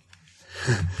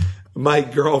my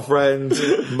girlfriend,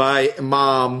 my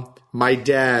mom, my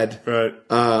dad.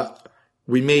 Right.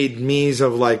 We made me's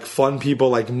of like fun people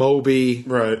like Moby.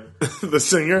 Right. The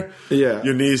singer? Yeah.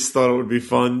 Your niece thought it would be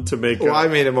fun to make... Well, I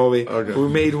made a Moby. Okay. We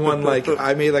made one like,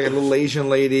 I made like a little Asian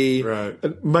lady.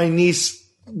 Right. My niece,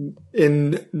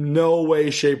 in no way,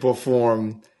 shape, or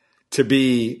form, to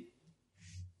be,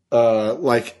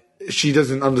 like, she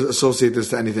doesn't associate this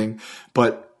to anything,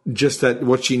 but just that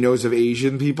what she knows of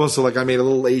Asian people. So like I made a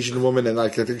little Asian woman and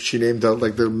like I think she named her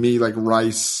like me like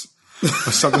Rice or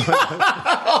something like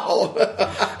that.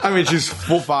 I mean, she's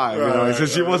full 5, you know, so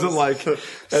she wasn't like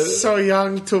so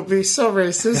young to be so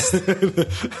racist.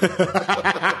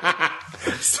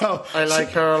 so. I like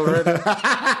her already.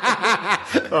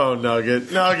 Oh, Nugget.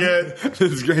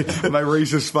 It's great. My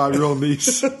racist 5-year-old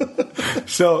niece.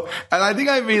 So, and I think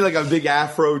I made like a big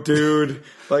Afro dude,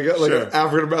 like Sure. an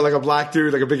African, like a black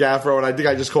dude, like a big Afro, and I think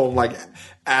I just called him like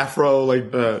Afro,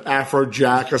 like Afro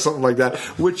Jack or something like that,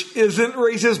 which isn't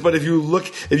racist. But if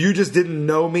you just didn't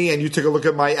know me and you took a look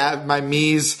at my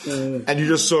me's and you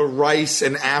just saw Rice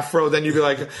and Afro, then you'd be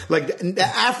like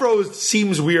Afro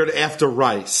seems weird after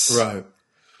Rice,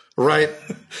 right?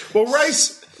 Well,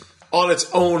 Rice on its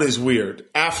own is weird.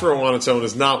 Afro on its own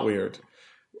is not weird.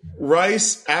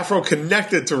 Rice, Afro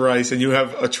connected to Rice, and you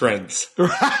have a trend.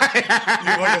 Right.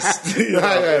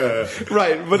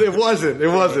 Right. But it wasn't. It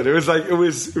wasn't. It was like, it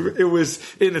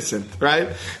was innocent, right?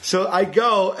 So I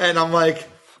go and I'm like,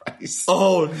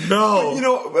 oh no. You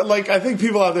know, like, I think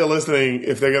people out there listening,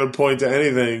 if they're going to point to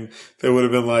anything, they would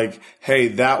have been like, hey,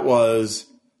 that was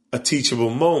a teachable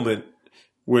moment.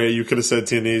 Where you could have said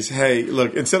to your niece, hey,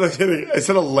 look, instead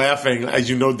of laughing, as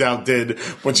you no doubt did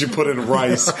when she put in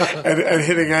Rice and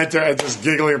hitting enter and just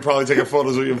giggling and probably taking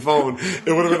photos with your phone, it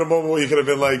would have been a moment where you could have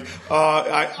been like,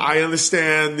 I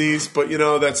understand these, but, you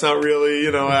know, that's not really,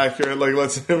 you know, accurate. Like,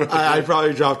 let's... I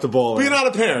probably dropped the ball. But you're not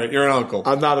a parent. You're an uncle.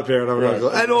 I'm not a parent. I'm an uncle.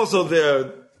 And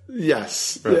also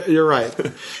yes, you're right.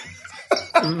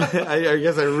 I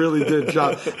guess I really did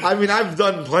drop. I mean, I've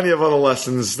done plenty of other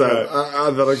lessons that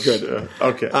are good. Yeah.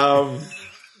 Okay.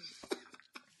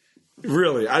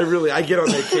 Really, I get on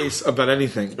their case about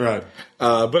anything. Right.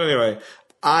 But anyway,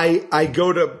 I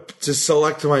go to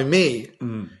select my me.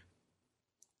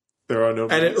 There are no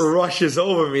me's. And it rushes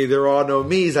over me. There are no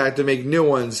me's. I have to make new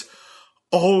ones.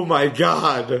 Oh my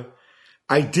God.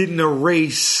 I didn't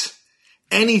erase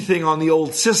anything on the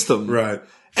old system. Right.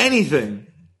 Anything.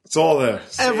 It's all there.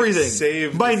 Everything.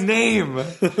 Save my name,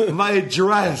 my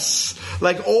address,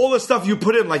 like all the stuff you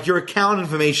put in, like your account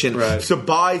information to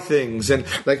buy things, and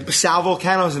like Sal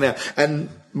Volcano's in there, and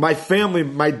my family,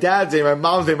 my dad's name, my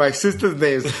mom's name, my sister's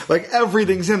names, like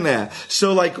everything's in there.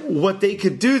 So like what they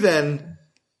could do then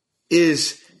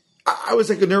is, I was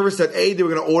like nervous that A, they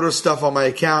were going to order stuff on my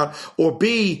account, or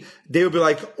B, they would be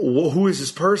like, well, who is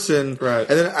this person? Right.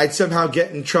 And then I'd somehow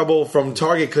get in trouble from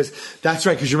Target because that's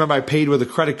right, because you remember I paid with a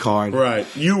credit card. Right.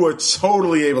 You were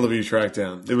totally able to be tracked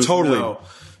down. There was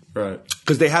right.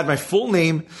 Because they had my full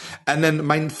name, and then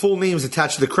my full name is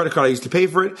attached to the credit card I used to pay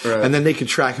for it, and then they could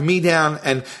track me down.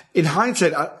 And in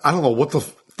hindsight, I don't know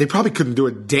they probably couldn't do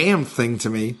a damn thing to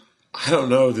me. I don't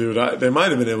know, dude. They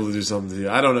might have been able to do something to you.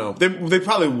 I don't know. They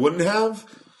probably wouldn't have.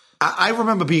 I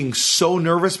remember being so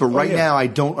nervous, but now I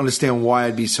don't understand why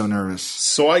I'd be so nervous.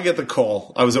 So I get the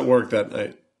call. I was at work that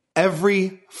night.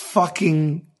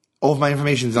 All of my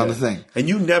information's on the thing. And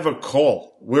you never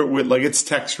call. We're like, it's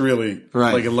text really.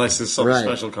 Right. Like, unless there's something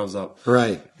special comes up.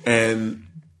 Right. And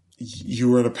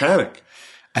you were in a panic.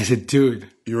 I said, dude.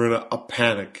 You were in a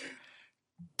panic.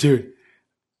 Dude.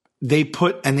 They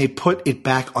put it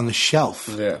back on the shelf.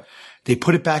 Yeah. They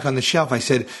put it back on the shelf. I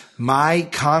said, my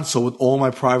console with all my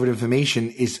private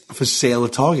information is for sale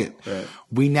at Target. Right.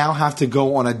 We now have to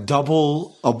go on a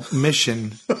double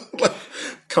mission.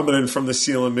 Coming in from the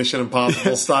ceiling, Mission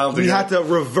Impossible style. We had to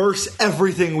reverse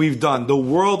everything we've done. The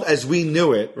world as we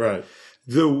knew it. Right.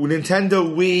 The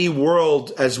Nintendo Wii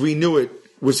world as we knew it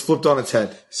was flipped on its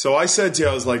head. So I said to you,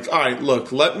 I was like, all right,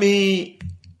 look, let me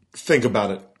think about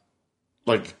it.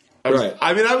 Like,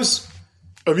 I was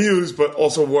amused, but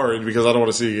also worried because I don't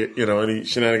want to see, any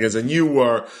shenanigans. And you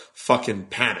were fucking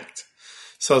panicked.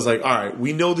 So I was like, all right,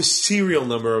 we know the serial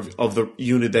number of the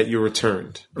unit that you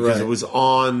returned because it was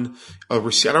on a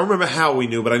receipt. I don't remember how we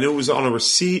knew, but I knew it was on a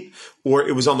receipt or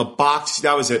it was on the box.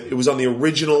 That was it. It was on the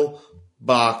original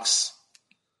box.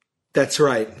 That's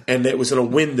right. And it was in a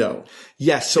window.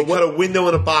 Yes. So what a window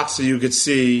in a box so you could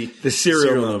see the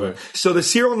serial number. So the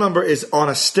serial number is on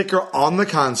a sticker on the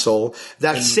console.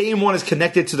 That same one is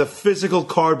connected to the physical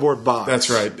cardboard box.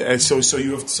 That's right. And so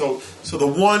you have so the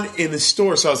one in the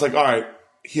store. So I was like, all right,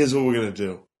 here's what we're gonna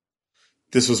do.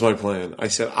 This was my plan. I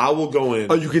said, I will go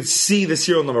in. Oh, you could see the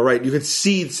serial number, right? You could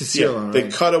see the serial number. They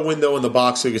cut a window in the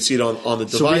box so you could see it on the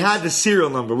device. So we had the serial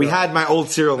number. We had my old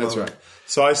serial number. That's right.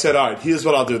 So I said, all right, here's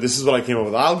what I'll do. This is what I came up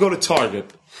with. I'll go to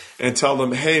Target and tell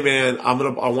them, hey man, I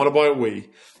want to buy a Wii.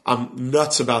 I'm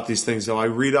nuts about these things though. I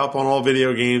read up on all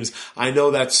video games. I know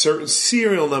that certain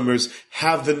serial numbers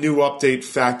have the new update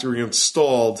factory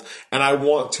installed, and I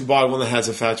want to buy one that has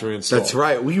a factory installed. That's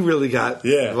right. We really got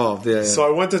involved. Yeah. So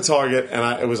I went to Target, and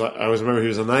I remember he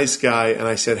was a nice guy, and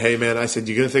I said, hey man,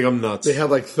 you're gonna think I'm nuts. They had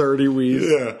like 30 Wiis.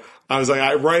 Yeah. I was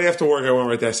like, right after work, I went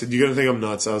right there. I said, you're gonna think I'm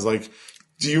nuts. I was like,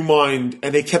 do you mind?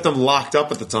 And they kept them locked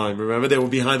up at the time. Remember, they were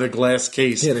behind a glass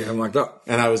case. Yeah, they had them locked up.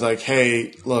 And I was like,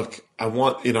 "Hey, look, I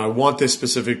want this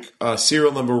specific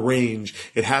serial number range.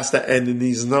 It has to end in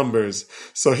these numbers."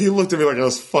 So he looked at me like I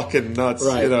was fucking nuts.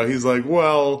 Right. He's like,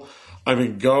 "Well, I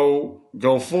mean, go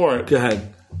for it." Go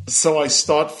ahead. So I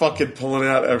start fucking pulling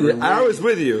out every. Yeah, I was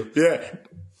with you. Yeah.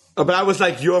 But I was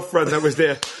like your friend that was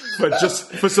there, but just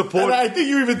for support. And I think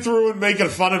you even threw in making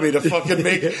fun of me to fucking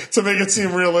make it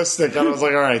seem realistic. And I was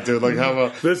like, all right, dude, like how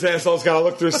about this asshole's got to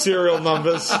look through serial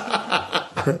numbers.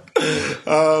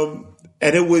 And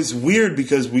it was weird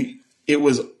because it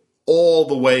was all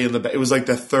the way in the back. It was like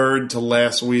the third to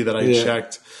last Wii that I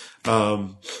checked,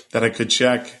 that I could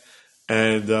check,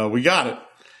 and we got it.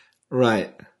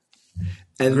 Right.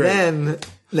 And then,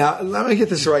 now, let me get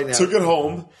this right now. Took it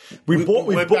home. We bought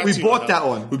that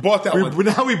one. We bought that one.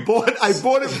 Now I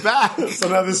bought it back. So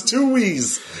now there's two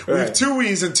Wiis. We have two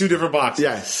Wiis in two different boxes.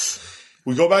 Yes.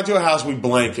 We go back to a house, we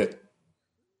blank it.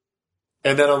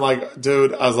 And then I'm like,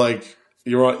 dude, I was like,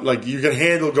 you can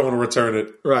handle going to return it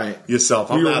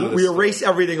yourself. We erase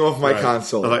everything off my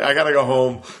console. I'm like, I gotta go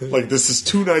home. Like, this is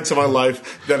 2 nights of my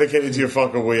life dedicated to your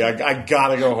fucking Wii. I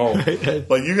gotta go home.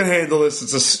 Like, you can handle this.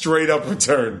 It's a straight up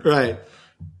return. Right.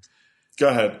 Go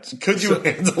ahead. Could you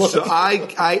handle it? So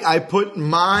I put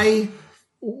my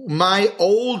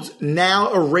old,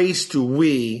 now erased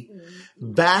Wii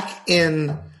back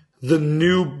in the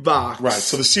new box. Right.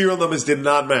 So the serial numbers did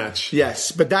not match.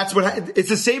 Yes, but that's it's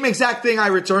the same exact thing I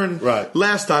returned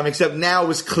last time, except now it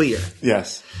was clear.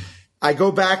 Yes. I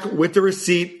go back with the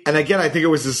receipt, and again, I think it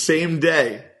was the same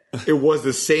day. It was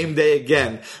the same day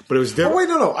again, but it was different. Oh, wait,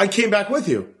 no. I came back with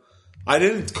you. I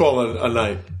didn't call it a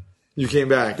night. You came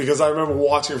back. Because I remember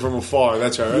watching from afar.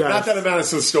 That's right. Yes. Not that it matters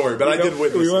to the story, but I did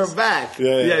witness We went back.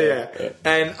 Yeah.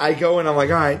 And I go and I'm like,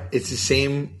 all right, it's the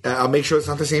same. I'll make sure it's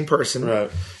not the same person.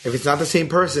 Right. If it's not the same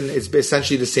person, it's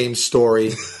essentially the same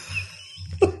story.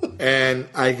 And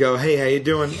I go, hey, how you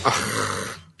doing?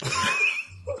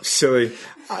 Silly.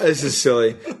 This is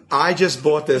silly. I just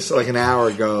bought this like an hour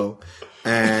ago.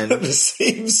 And the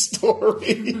same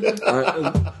story.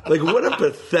 Like, what a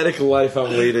pathetic life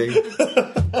I'm leading.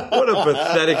 What a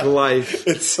pathetic life.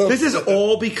 This is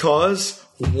all because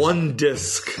one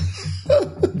disc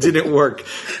didn't work.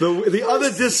 The other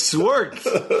discs worked.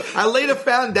 I later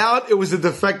found out it was a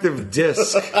defective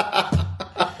disc.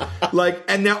 Like,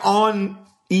 and they're on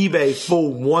eBay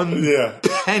for $1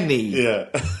 penny. Yeah.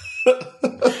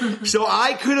 So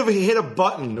I could have hit a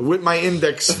button with my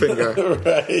index finger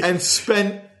and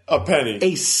spent a penny,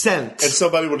 a cent, and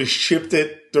somebody would have shipped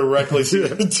it directly to your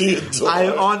door.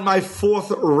 I'm on my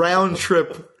 4th round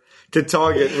trip to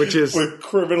Target, which is with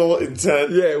criminal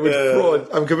intent. Yeah, with fraud.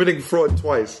 I'm committing fraud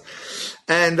twice.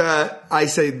 And I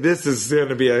say, this is going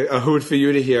to be a hoot for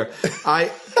you to hear.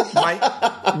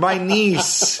 My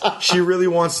niece, she really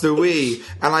wants the Wii,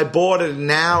 and I bought it an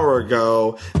hour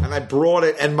ago, and I brought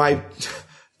it, and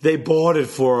they bought it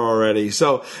for her already.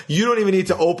 So you don't even need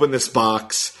to open this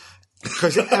box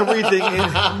because everything in.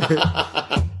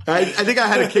 I think I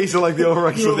had a case of like the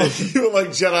over-explanation. You were like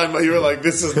Jedi. You were like,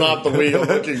 this is not the Wii you're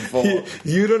looking for.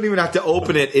 You don't even have to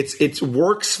open it. It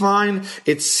works fine.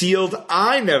 It's sealed.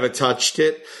 I never touched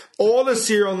it. All the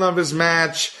serial numbers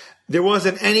match. There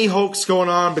wasn't any hoax going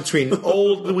on between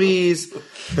old Wiis.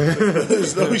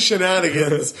 There's no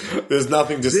shenanigans. There's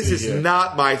nothing to see. This is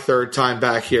not my 3rd time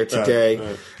back here today.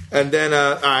 Right. And then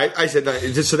I said, no,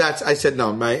 I said,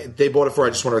 no, they bought it for, I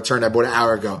just want to return it. I bought it an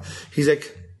hour ago. He's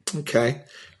like, okay.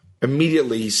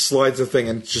 Immediately he slides the thing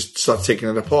and just starts taking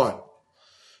it apart.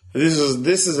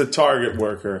 This is a target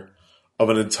worker of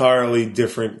an entirely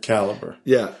different caliber.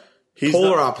 Yeah.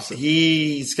 Polar opposite.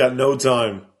 He's got no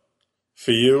time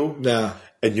for you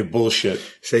and your bullshit.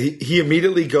 So he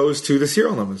immediately goes to the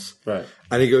serial numbers. Right.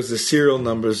 And he goes, the serial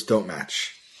numbers don't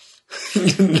match.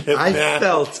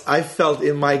 I felt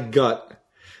in my gut,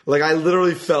 like I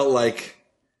literally felt like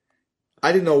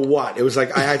I didn't know what. It was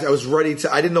like I was ready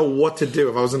to, I didn't know what to do.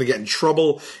 If I was going to get in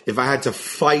trouble, if I had to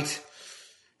fight.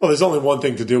 Well, there's only one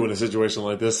thing to do in a situation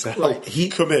like this. Like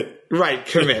commit. Right,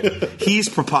 commit. He's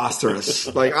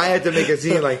preposterous. Like, I had to make a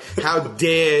scene like, how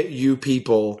dare you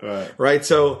people. Right?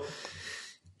 So,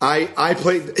 I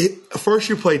played, first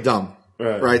you played dumb.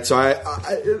 Right. So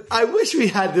I wish we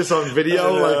had this on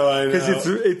video. I know. Because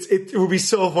it would be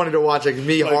so funny to watch, like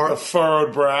me, like the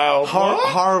furrowed brow.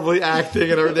 Horribly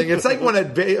acting and everything. It's like when a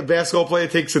basketball player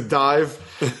takes a dive,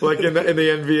 like in the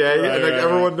NBA, and like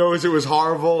everyone knows it was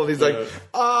horrible, and he's like,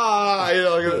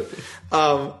 I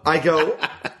go,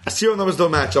 serial numbers don't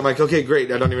match. I'm like, okay,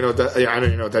 great. I don't even know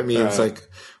what that means. Like,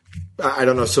 I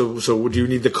don't know. So do you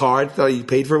need the card that you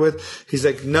paid for it with? He's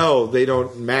like, no, they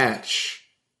don't match.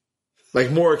 Like,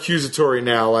 more accusatory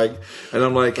now, like, and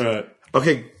I'm like,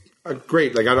 okay,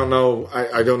 great. Like, I don't know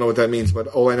what that means, but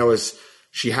all I know is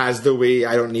she has the Wii.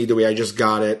 I don't need the Wii. I just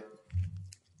got it.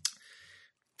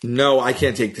 No, I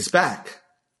can't take this back.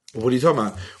 What are you talking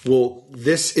about? Well,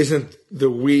 this isn't the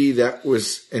Wii that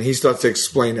was, and he starts to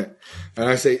explain it. And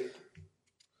I say,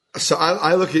 so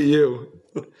I look at you,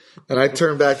 and I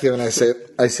turn back to him and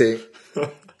I say,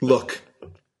 look,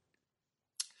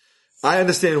 I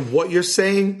understand what you're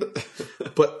saying,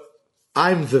 but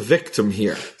I'm the victim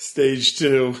here. Stage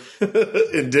 2.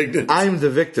 Indignant. I'm the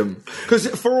victim. Because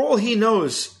for all he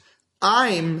knows,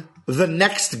 I'm the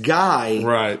next guy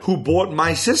who bought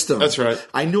my system. That's right.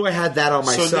 I knew I had that on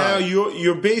my side. So now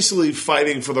you're basically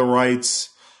fighting for the rights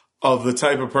of the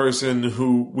type of person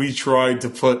who we tried to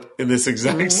put in this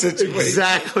exact situation.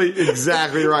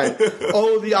 Exactly right.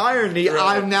 Oh, the irony,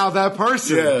 I'm now that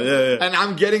person. Yeah. And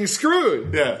I'm getting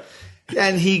screwed. Yeah.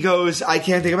 And he goes, I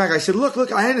can't take it back. I said, look,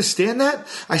 I understand that.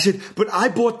 I said, but I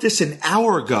bought this an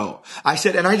hour ago. I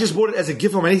said, and I just bought it as a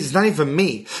gift for my niece. It's not even for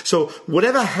me. So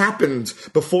whatever happened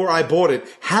before I bought it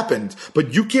happened,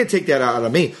 but you can't take that out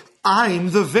of me.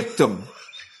 I'm the victim.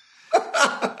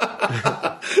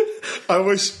 I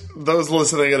wish those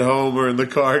listening at home or in the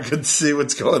car could see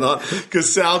what's going on,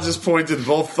 because Sal just pointed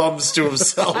both thumbs to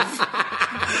himself.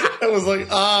 It was like,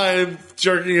 I'm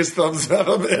jerking his thumbs at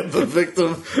him and the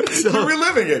victim. So, you're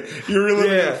reliving it. You're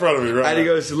reliving it in front of me, right? And he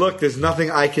goes, look, there's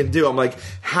nothing I can do. I'm like,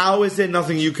 how is there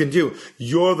nothing you can do?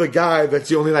 You're the guy that's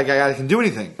the only guy that can do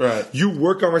anything. Right. You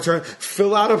work on return,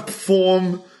 fill out a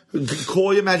form,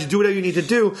 call your manager, do whatever you need to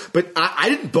do. But I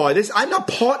didn't buy this. I'm not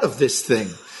part of this thing.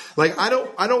 Like, I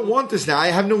don't want this now. I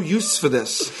have no use for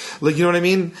this. Like, you know what I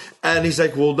mean? And he's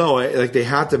like, well, no, like, they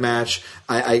have to match.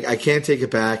 I can't take it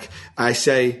back. I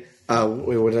say,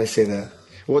 wait, what did I say there?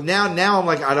 Well, now I'm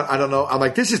like, I don't know. I'm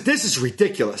like, this is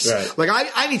ridiculous. Right. Like,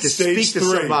 I need to speak to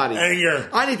somebody. Anger.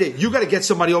 You got to get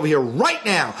somebody over here right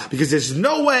now, because there's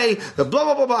no way that blah,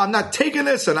 blah, blah, blah. I'm not taking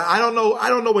this, and I don't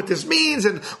know what this means,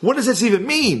 and what does this even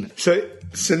mean? So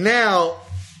now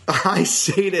I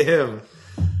say to him,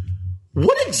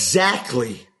 what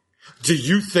exactly do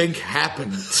you think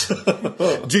happened?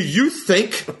 Do you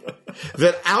think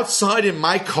that outside in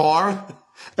my car,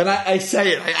 and I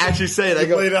actually say it. I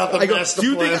go, laid out the master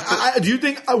plan. Do you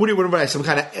think, what am I, some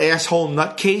kind of asshole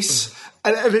nutcase?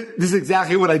 And this is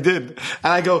exactly what I did.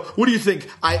 And I go, what do you think?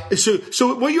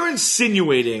 So what you're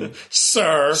insinuating,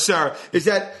 sir, is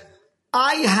that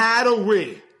I had a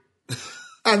Wii.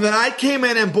 And then I came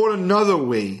in and bought another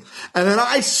Wii. And then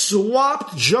I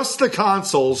swapped just the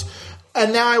consoles.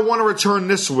 And now I want to return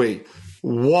this Wii.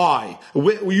 Why?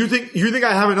 You think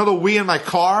I have another Wii in my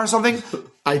car or something?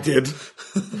 I did.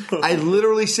 I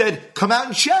literally said, come out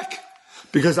and check.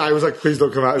 Because I was like, please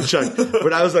don't come out and check.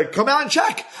 But I was like, come out and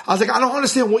check. I was like, I don't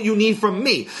understand what you need from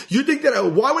me. You think that,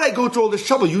 why would I go through all this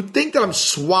trouble? You think that I'm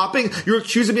swapping? You're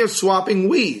accusing me of swapping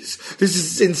Wiis. This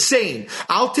is insane.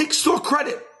 I'll take store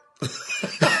credit.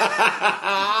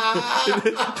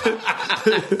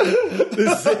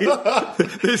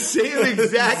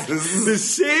 the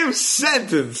same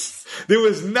sentence. There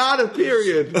was not a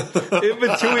period in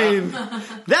between.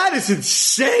 That is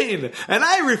insane. And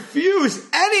I refuse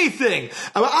anything.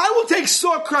 I will take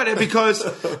store credit because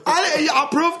I'll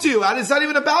prove to you. It's not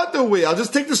even about the Wii. I'll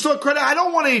just take the store credit. I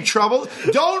don't want any trouble.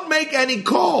 Don't make any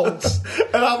calls.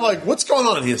 And I'm like, what's going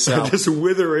on here, Sal? Just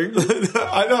withering.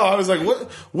 I know. I was like,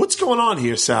 what's going on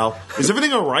here, Sal? Is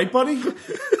everything all right, buddy?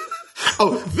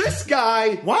 Oh, this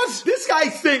guy. What? This guy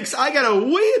thinks I got a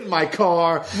Wii in my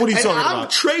car. What are you talking I'm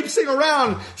about? traipsing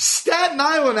around Staten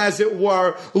Island, as it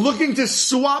were, looking to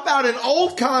swap out an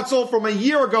old console from a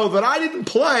year ago that I didn't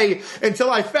play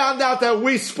until I found out that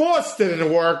Wii Sports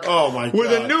didn't work. Oh, my God.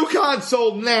 With a new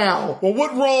console now. Well,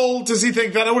 what role does he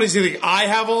think that? What does he think I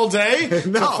have all day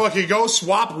No. to fucking go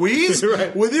swap Wii's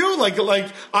Right. with you? Like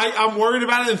I'm worried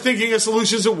about it and thinking of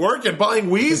solutions at work and buying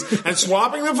Wii's and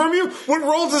swapping them from you? What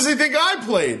role does he think I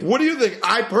played? What do you think?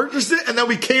 I purchased it, and then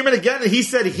we came in again, and he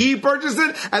said he purchased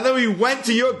it, and then we went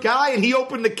to your guy, and he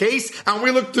opened the case, and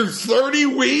we looked through 30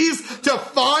 Wii's to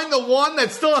find the one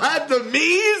that still had the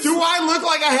Mii's? Do I look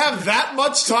like I have that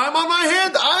much time on my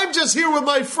hand? I'm just here with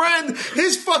my friend.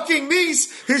 His fucking niece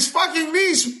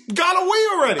got a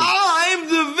Wii already. I'm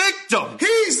the victim.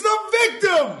 He's the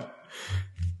victim.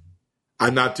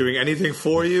 I'm not doing anything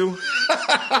for you.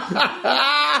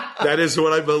 That is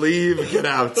what I believe. Get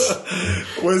out.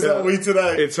 Where's that Wii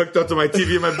today? It's hooked up to my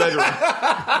TV in my bedroom.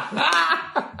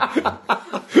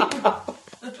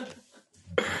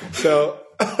 So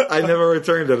I never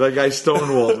returned it. That guy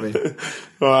stonewalled me.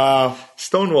 Wow.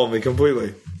 Stonewalled me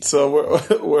completely. So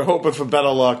we're hoping for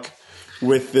better luck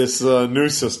with this new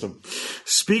system.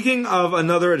 Speaking of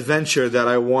another adventure that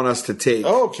I want us to take.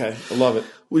 Oh, okay. I love it.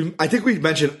 I think we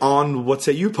mentioned on What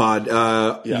Say You Pod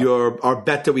our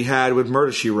bet that we had with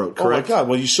Murder, She Wrote, correct? Oh, my God.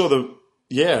 Well, you saw the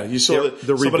somebody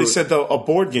reboot. sent a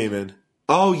board game in.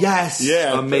 Oh, yes.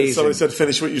 Yeah. Amazing. Somebody said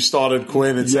finish what you started,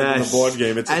 Quinn, and sent in the board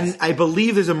game. And I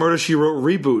believe there's a Murder, She Wrote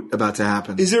reboot about to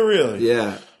happen. Is it really?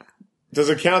 Yeah. Does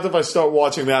it count if I start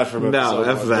watching that from episode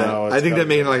No, F one? that. No, I think they're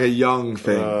making it like a young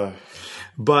thing.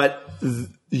 But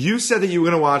you said that you were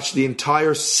going to watch the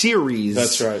entire series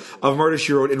That's right. of Murder,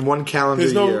 She Wrote in one calendar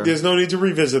year. There's no need to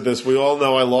revisit this. We all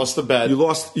know I lost the bet. You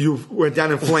went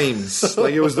down in flames.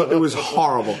 Like it was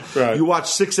horrible. Right. You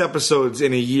watched 6 episodes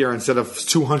in a year instead of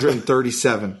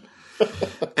 237.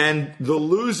 And the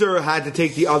loser had to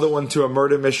take the other one to a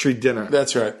murder mystery dinner.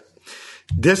 That's right.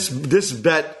 This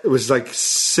bet was like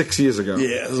 6 years ago.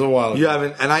 Yeah, it was a while ago. You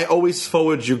haven't, and I always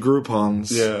forward you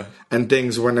Groupons and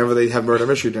things whenever they have murder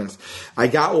mystery dinners. I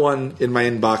got one in my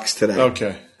inbox today.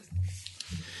 Okay.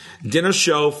 Dinner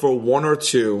show for 1 or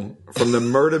 2 from the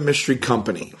Murder Mystery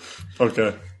Company.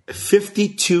 Okay.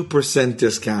 52%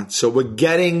 discount. So we're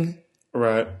getting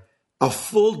a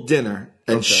full dinner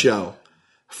and show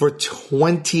for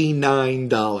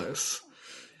 $29.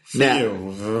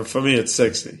 For me, it's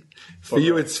 $60. For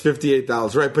you, it's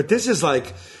 $58, right? But this is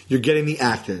like, you're getting the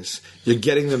actors, you're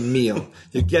getting the meal,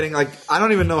 you're getting I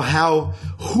don't even know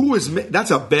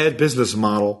that's a bad business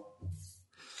model.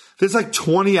 There's like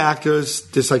 20 actors,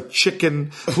 there's like chicken.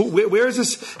 Where is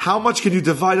this? How much can you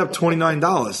divide up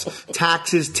 $29?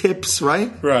 Taxes, tips,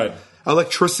 right? Right.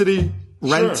 Electricity,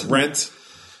 rent. Sure. Rent,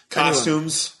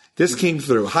 costumes. Anyway, this came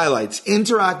through. Highlights.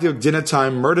 Interactive dinner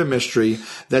time murder mystery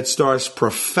that stars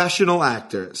professional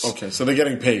actors. Okay, so they're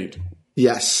getting paid.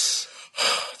 Yes.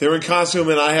 They're in costume,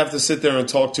 and I have to sit there and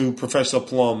talk to Professor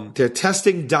Plum. They're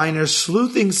testing diner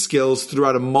sleuthing skills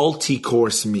throughout a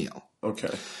multi-course meal.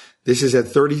 Okay. This is at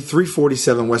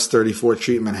 347 West 34th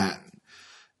Street, Manhattan.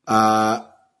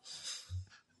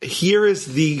 Here is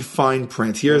the fine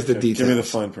print. Here's the details. Give me the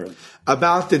fine print.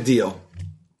 About the deal.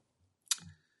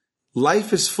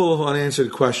 Life is full of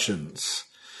unanswered questions,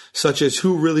 such as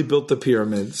who really built the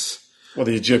pyramids? Well,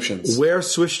 the Egyptians. Where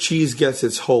Swiss cheese gets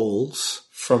its holes.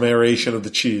 From aeration of the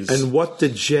cheese. And what the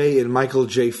J in Michael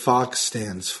J. Fox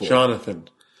stands for. Jonathan.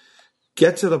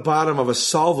 Get to the bottom of a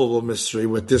solvable mystery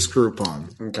with this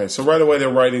Groupon. Okay, so right away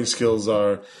their writing skills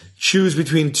are... Choose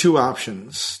between 2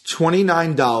 options.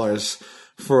 $29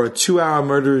 for a 2-hour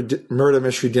murder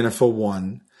mystery dinner for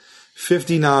 1.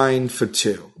 $59 for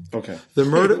 2. Okay. The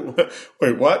murder...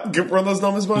 Wait, what? Run those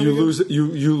numbers by You lose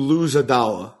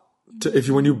 $1.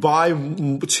 When you buy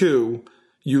 2,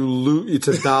 you lose. It's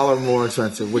 $1 more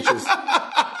expensive, which is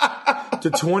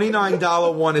the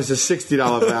 $29 one is a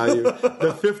 $60 value.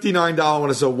 The $59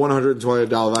 one is a $120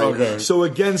 value. Okay. So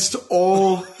against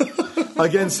all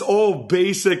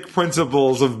basic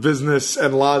principles of business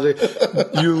and logic,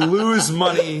 you lose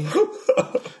money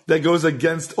that goes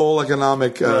against all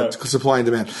economic supply and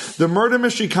demand. The Murder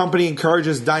Mystery Company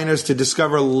encourages diners to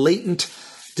discover latent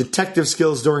detective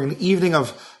skills during an evening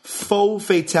of faux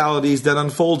fatalities that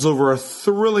unfolds over a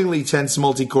thrillingly tense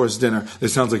multi-course dinner.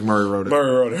 This sounds like Murray wrote it.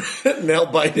 Murray wrote it. Nail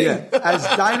biting. Yeah. As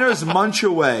diners munch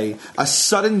away, a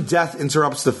sudden death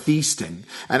interrupts the feasting,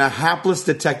 and a hapless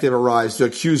detective arrives to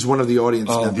accuse one of the audience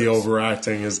members. The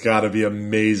overacting has got to be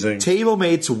amazing. Table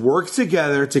mates work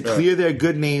together to clear their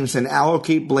good names and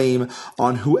allocate blame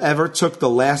on whoever took the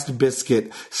last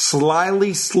biscuit,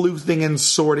 slyly sleuthing and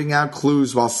sorting out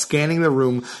clues while scanning the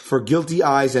room for guilty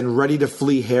eyes and ready to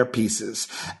flee hair pieces.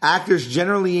 Actors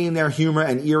generally aim their humor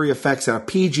and eerie effects at a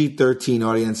PG-13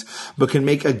 audience, but can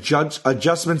make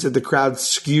adjustments if the crowd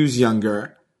skews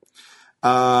younger.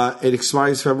 It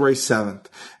expires February 7th.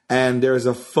 And there's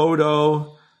a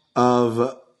photo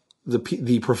of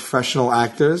the professional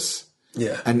actors.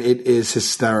 Yeah. And it is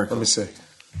hysterical. Let me see.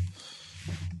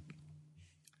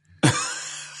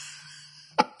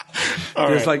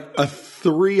 There's like a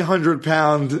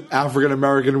 300-pound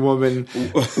African-American woman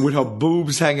with her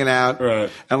boobs hanging out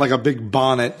and like a big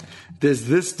bonnet. There's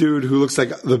this dude who looks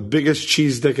like the biggest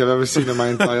cheese dick I've ever seen in my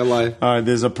entire life. All right,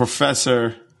 there's a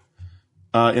professor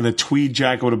in a tweed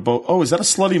jacket with a bow. Oh, is that a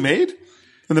slutty maid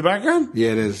in the background?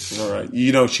 Yeah, it is. All right.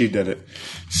 You know she did it.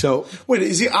 So, wait,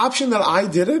 is the option that I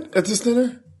did it at this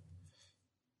dinner?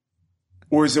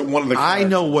 Or is it one of the characters? I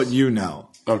know what you know.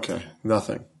 Okay,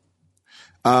 nothing.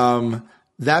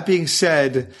 That being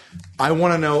said, I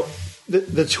want to know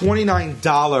the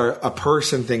 $29 a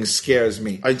person thing scares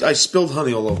me. I spilled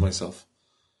honey all over myself.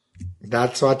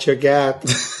 That's what you get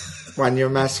when you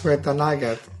mess with the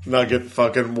Nugget. Nugget,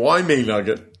 fucking why me,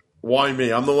 Nugget? Why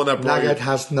me? I'm the one that brought Nugget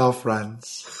has no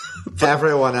friends.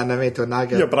 Everyone enemy to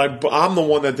Nugget. Yeah, but I'm the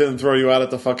one that didn't throw you out at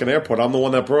the fucking airport. I'm the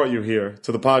one that brought you here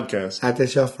to the podcast. That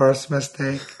is your first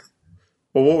mistake.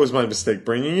 Well, what was my mistake?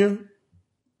 Bringing you?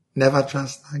 Never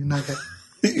trust Nugget.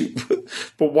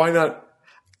 But why not?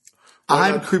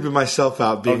 I'm creeping myself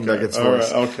out being Nugget's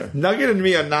voice. Right, okay. Nugget and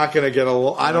me are not going to get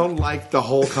along. I don't like the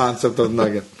whole concept of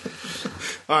Nugget.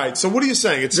 All right, so what are you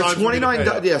saying? It's the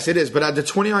 $29. Yes, it is. But the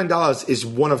 $29 is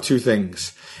one of two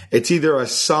things. It's either a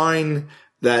sign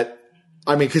that,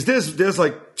 I mean, because there's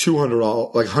like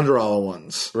 $200, like $100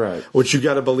 ones, right? Which you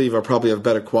got to believe are probably of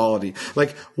better quality.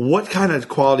 Like, what kind of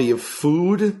quality of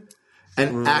food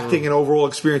and acting and overall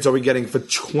experience are we getting for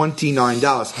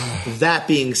 $29? That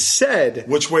being said,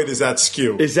 which way does that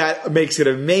skew? Is that makes it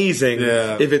amazing?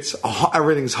 Yeah. If it's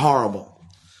everything's horrible.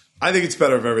 I think it's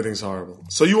better if everything's horrible.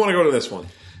 So you want to go to this one?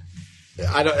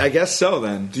 I guess so.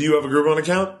 Then, do you have a Groupon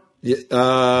account? Yeah,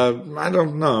 I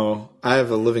don't know. I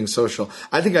have a Living Social.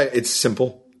 I think it's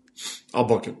simple. I'll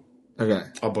book it. Okay,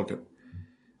 I'll book it.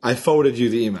 I forwarded you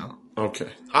the email. Okay,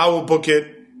 I will book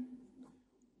it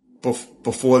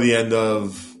before the end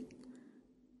of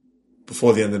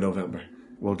November.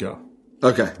 We'll go.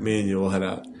 Okay, me and you will head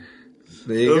out.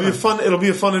 It'll be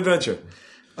a fun adventure.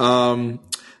 Another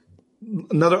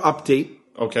update.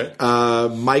 Okay.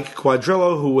 Mike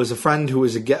Quadrillo, who was a friend, who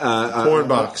was porn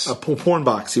box. A porn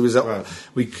box. He was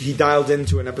he dialed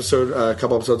into an episode a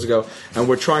couple episodes ago, and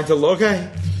we're trying to locate.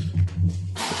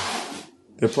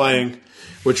 They're playing.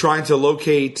 We're trying to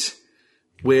locate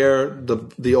where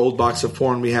the old box of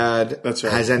porn we had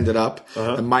has ended up.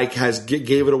 And Mike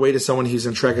gave it away to someone. He's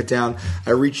going to track it down.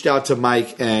 I reached out to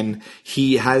Mike, and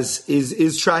he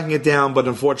is tracking it down, but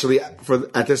unfortunately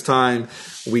at this time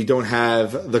we don't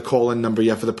have the call-in number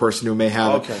yet for the person who may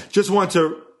have it. Just want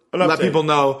to let people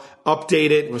know, update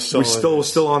it. We're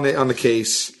still on the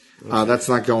case. Okay. That's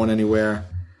not going anywhere.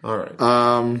 All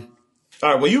right. All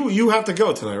right. Well, you have to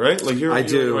go tonight, right? Like I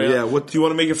do. Yeah. What do you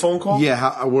want to make a phone call?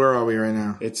 Yeah. Where are we right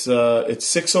now? It's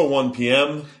 6:01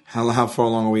 p.m. How far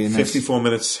along are we in 54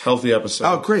 minutes. Healthy episode.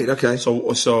 Oh, great. Okay.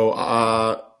 So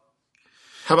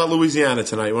how about Louisiana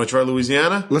tonight? You want to try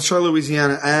Louisiana? Let's try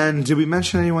Louisiana. And did we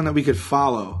mention anyone that we could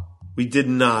follow? We did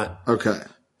not. Okay.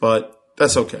 But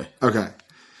that's okay. Okay.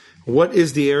 What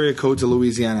is the area code to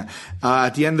Louisiana?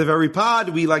 At the end of every pod,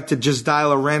 we like to just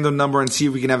dial a random number and see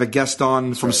if we can have a guest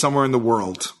on from somewhere in the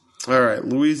world. All right.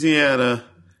 Louisiana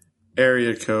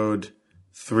area code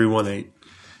 318.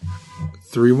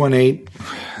 318.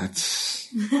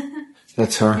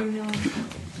 That's her.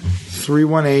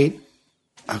 318.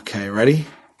 Okay, ready?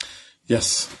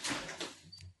 Yes.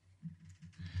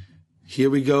 Here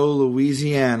we go,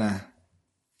 Louisiana.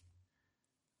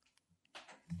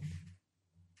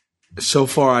 So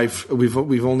far,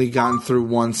 we've only gotten through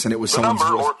once, and it was someone's voice.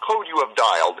 The number or code you have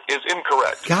dialed is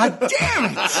incorrect. God damn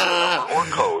it! Number or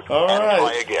code. All right.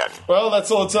 Try again. Well,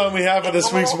 that's all the time we have for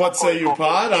this week's What Say You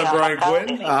Pod. I'm Brian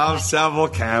Quinn. I'm Sal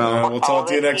Volcano. We'll talk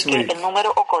to you next week.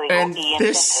 And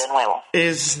this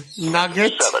is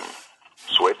Nugget. 7.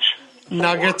 Switch.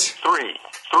 Nugget.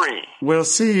 3. We'll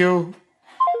see you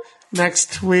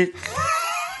next week.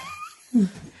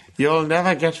 You'll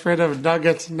never get rid of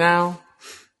Nugget now.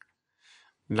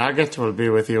 Nugget will be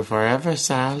with you forever,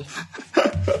 Sal.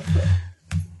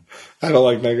 I don't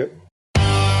like Nugget.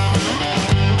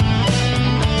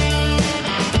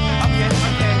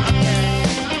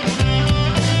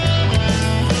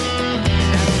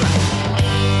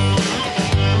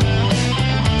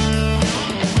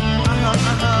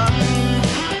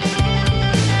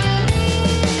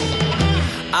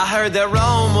 I heard that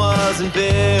Rome wasn't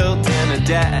built in a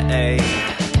day.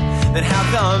 Then how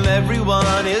come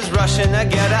everyone is rushing to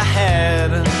get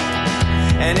ahead?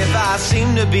 And if I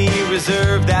seem to be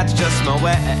reserved, that's just my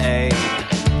way.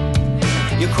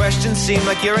 Your questions seem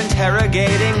like you're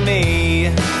interrogating me.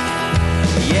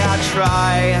 Yeah, I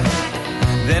try.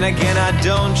 Then again, I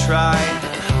don't try.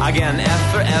 I get an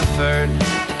F for effort.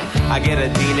 I get a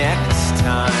D next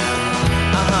time.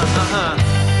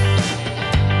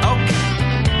 Okay.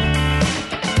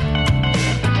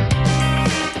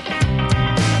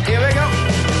 Here we go.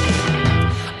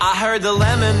 I heard the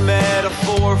lemon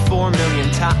metaphor 4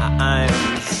 million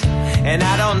times. And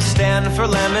I don't stand for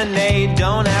lemonade,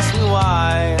 don't ask me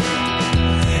why.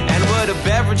 And would a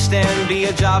beverage stand be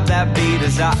a job that be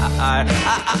desired?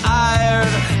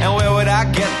 And where would I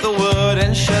get the wood,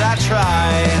 and should I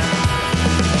try?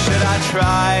 Should I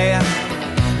try?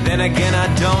 Then again, I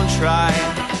don't try.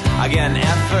 I get an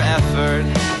F for effort.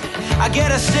 I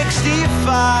get a 65.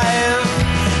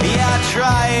 Yeah, I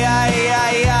try.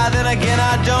 Yeah. Then again,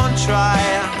 I don't try.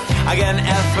 I get an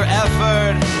F for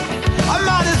effort. I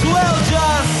might as well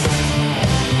just.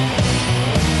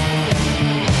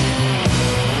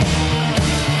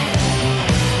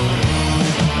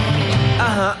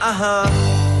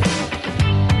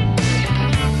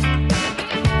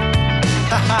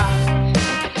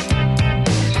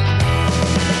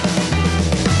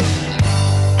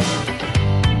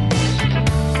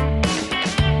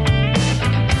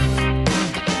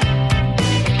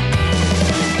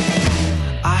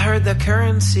 I heard the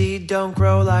currency don't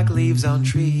grow like leaves on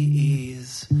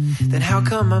trees. Then how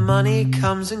come my money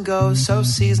comes and goes so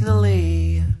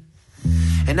seasonally?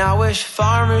 And I wish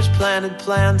farmers planted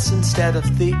plants instead of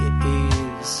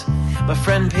thieves. My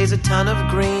friend pays a ton of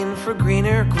green for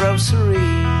greener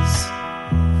groceries.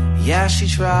 Yeah, she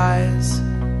tries.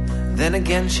 Then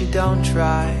again, she don't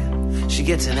try. She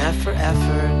gets an F for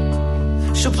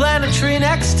effort. She'll plant a tree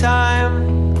next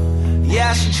time.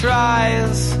 Yeah, she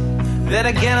tries. Then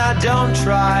again, I don't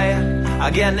try.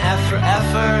 I get an F for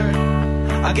effort.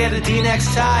 I get a D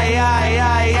next time. Yeah,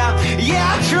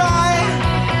 I try.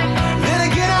 Then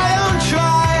again, I don't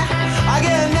try. I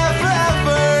get an F for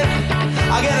effort.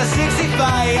 I get a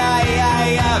 65.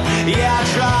 Yeah, I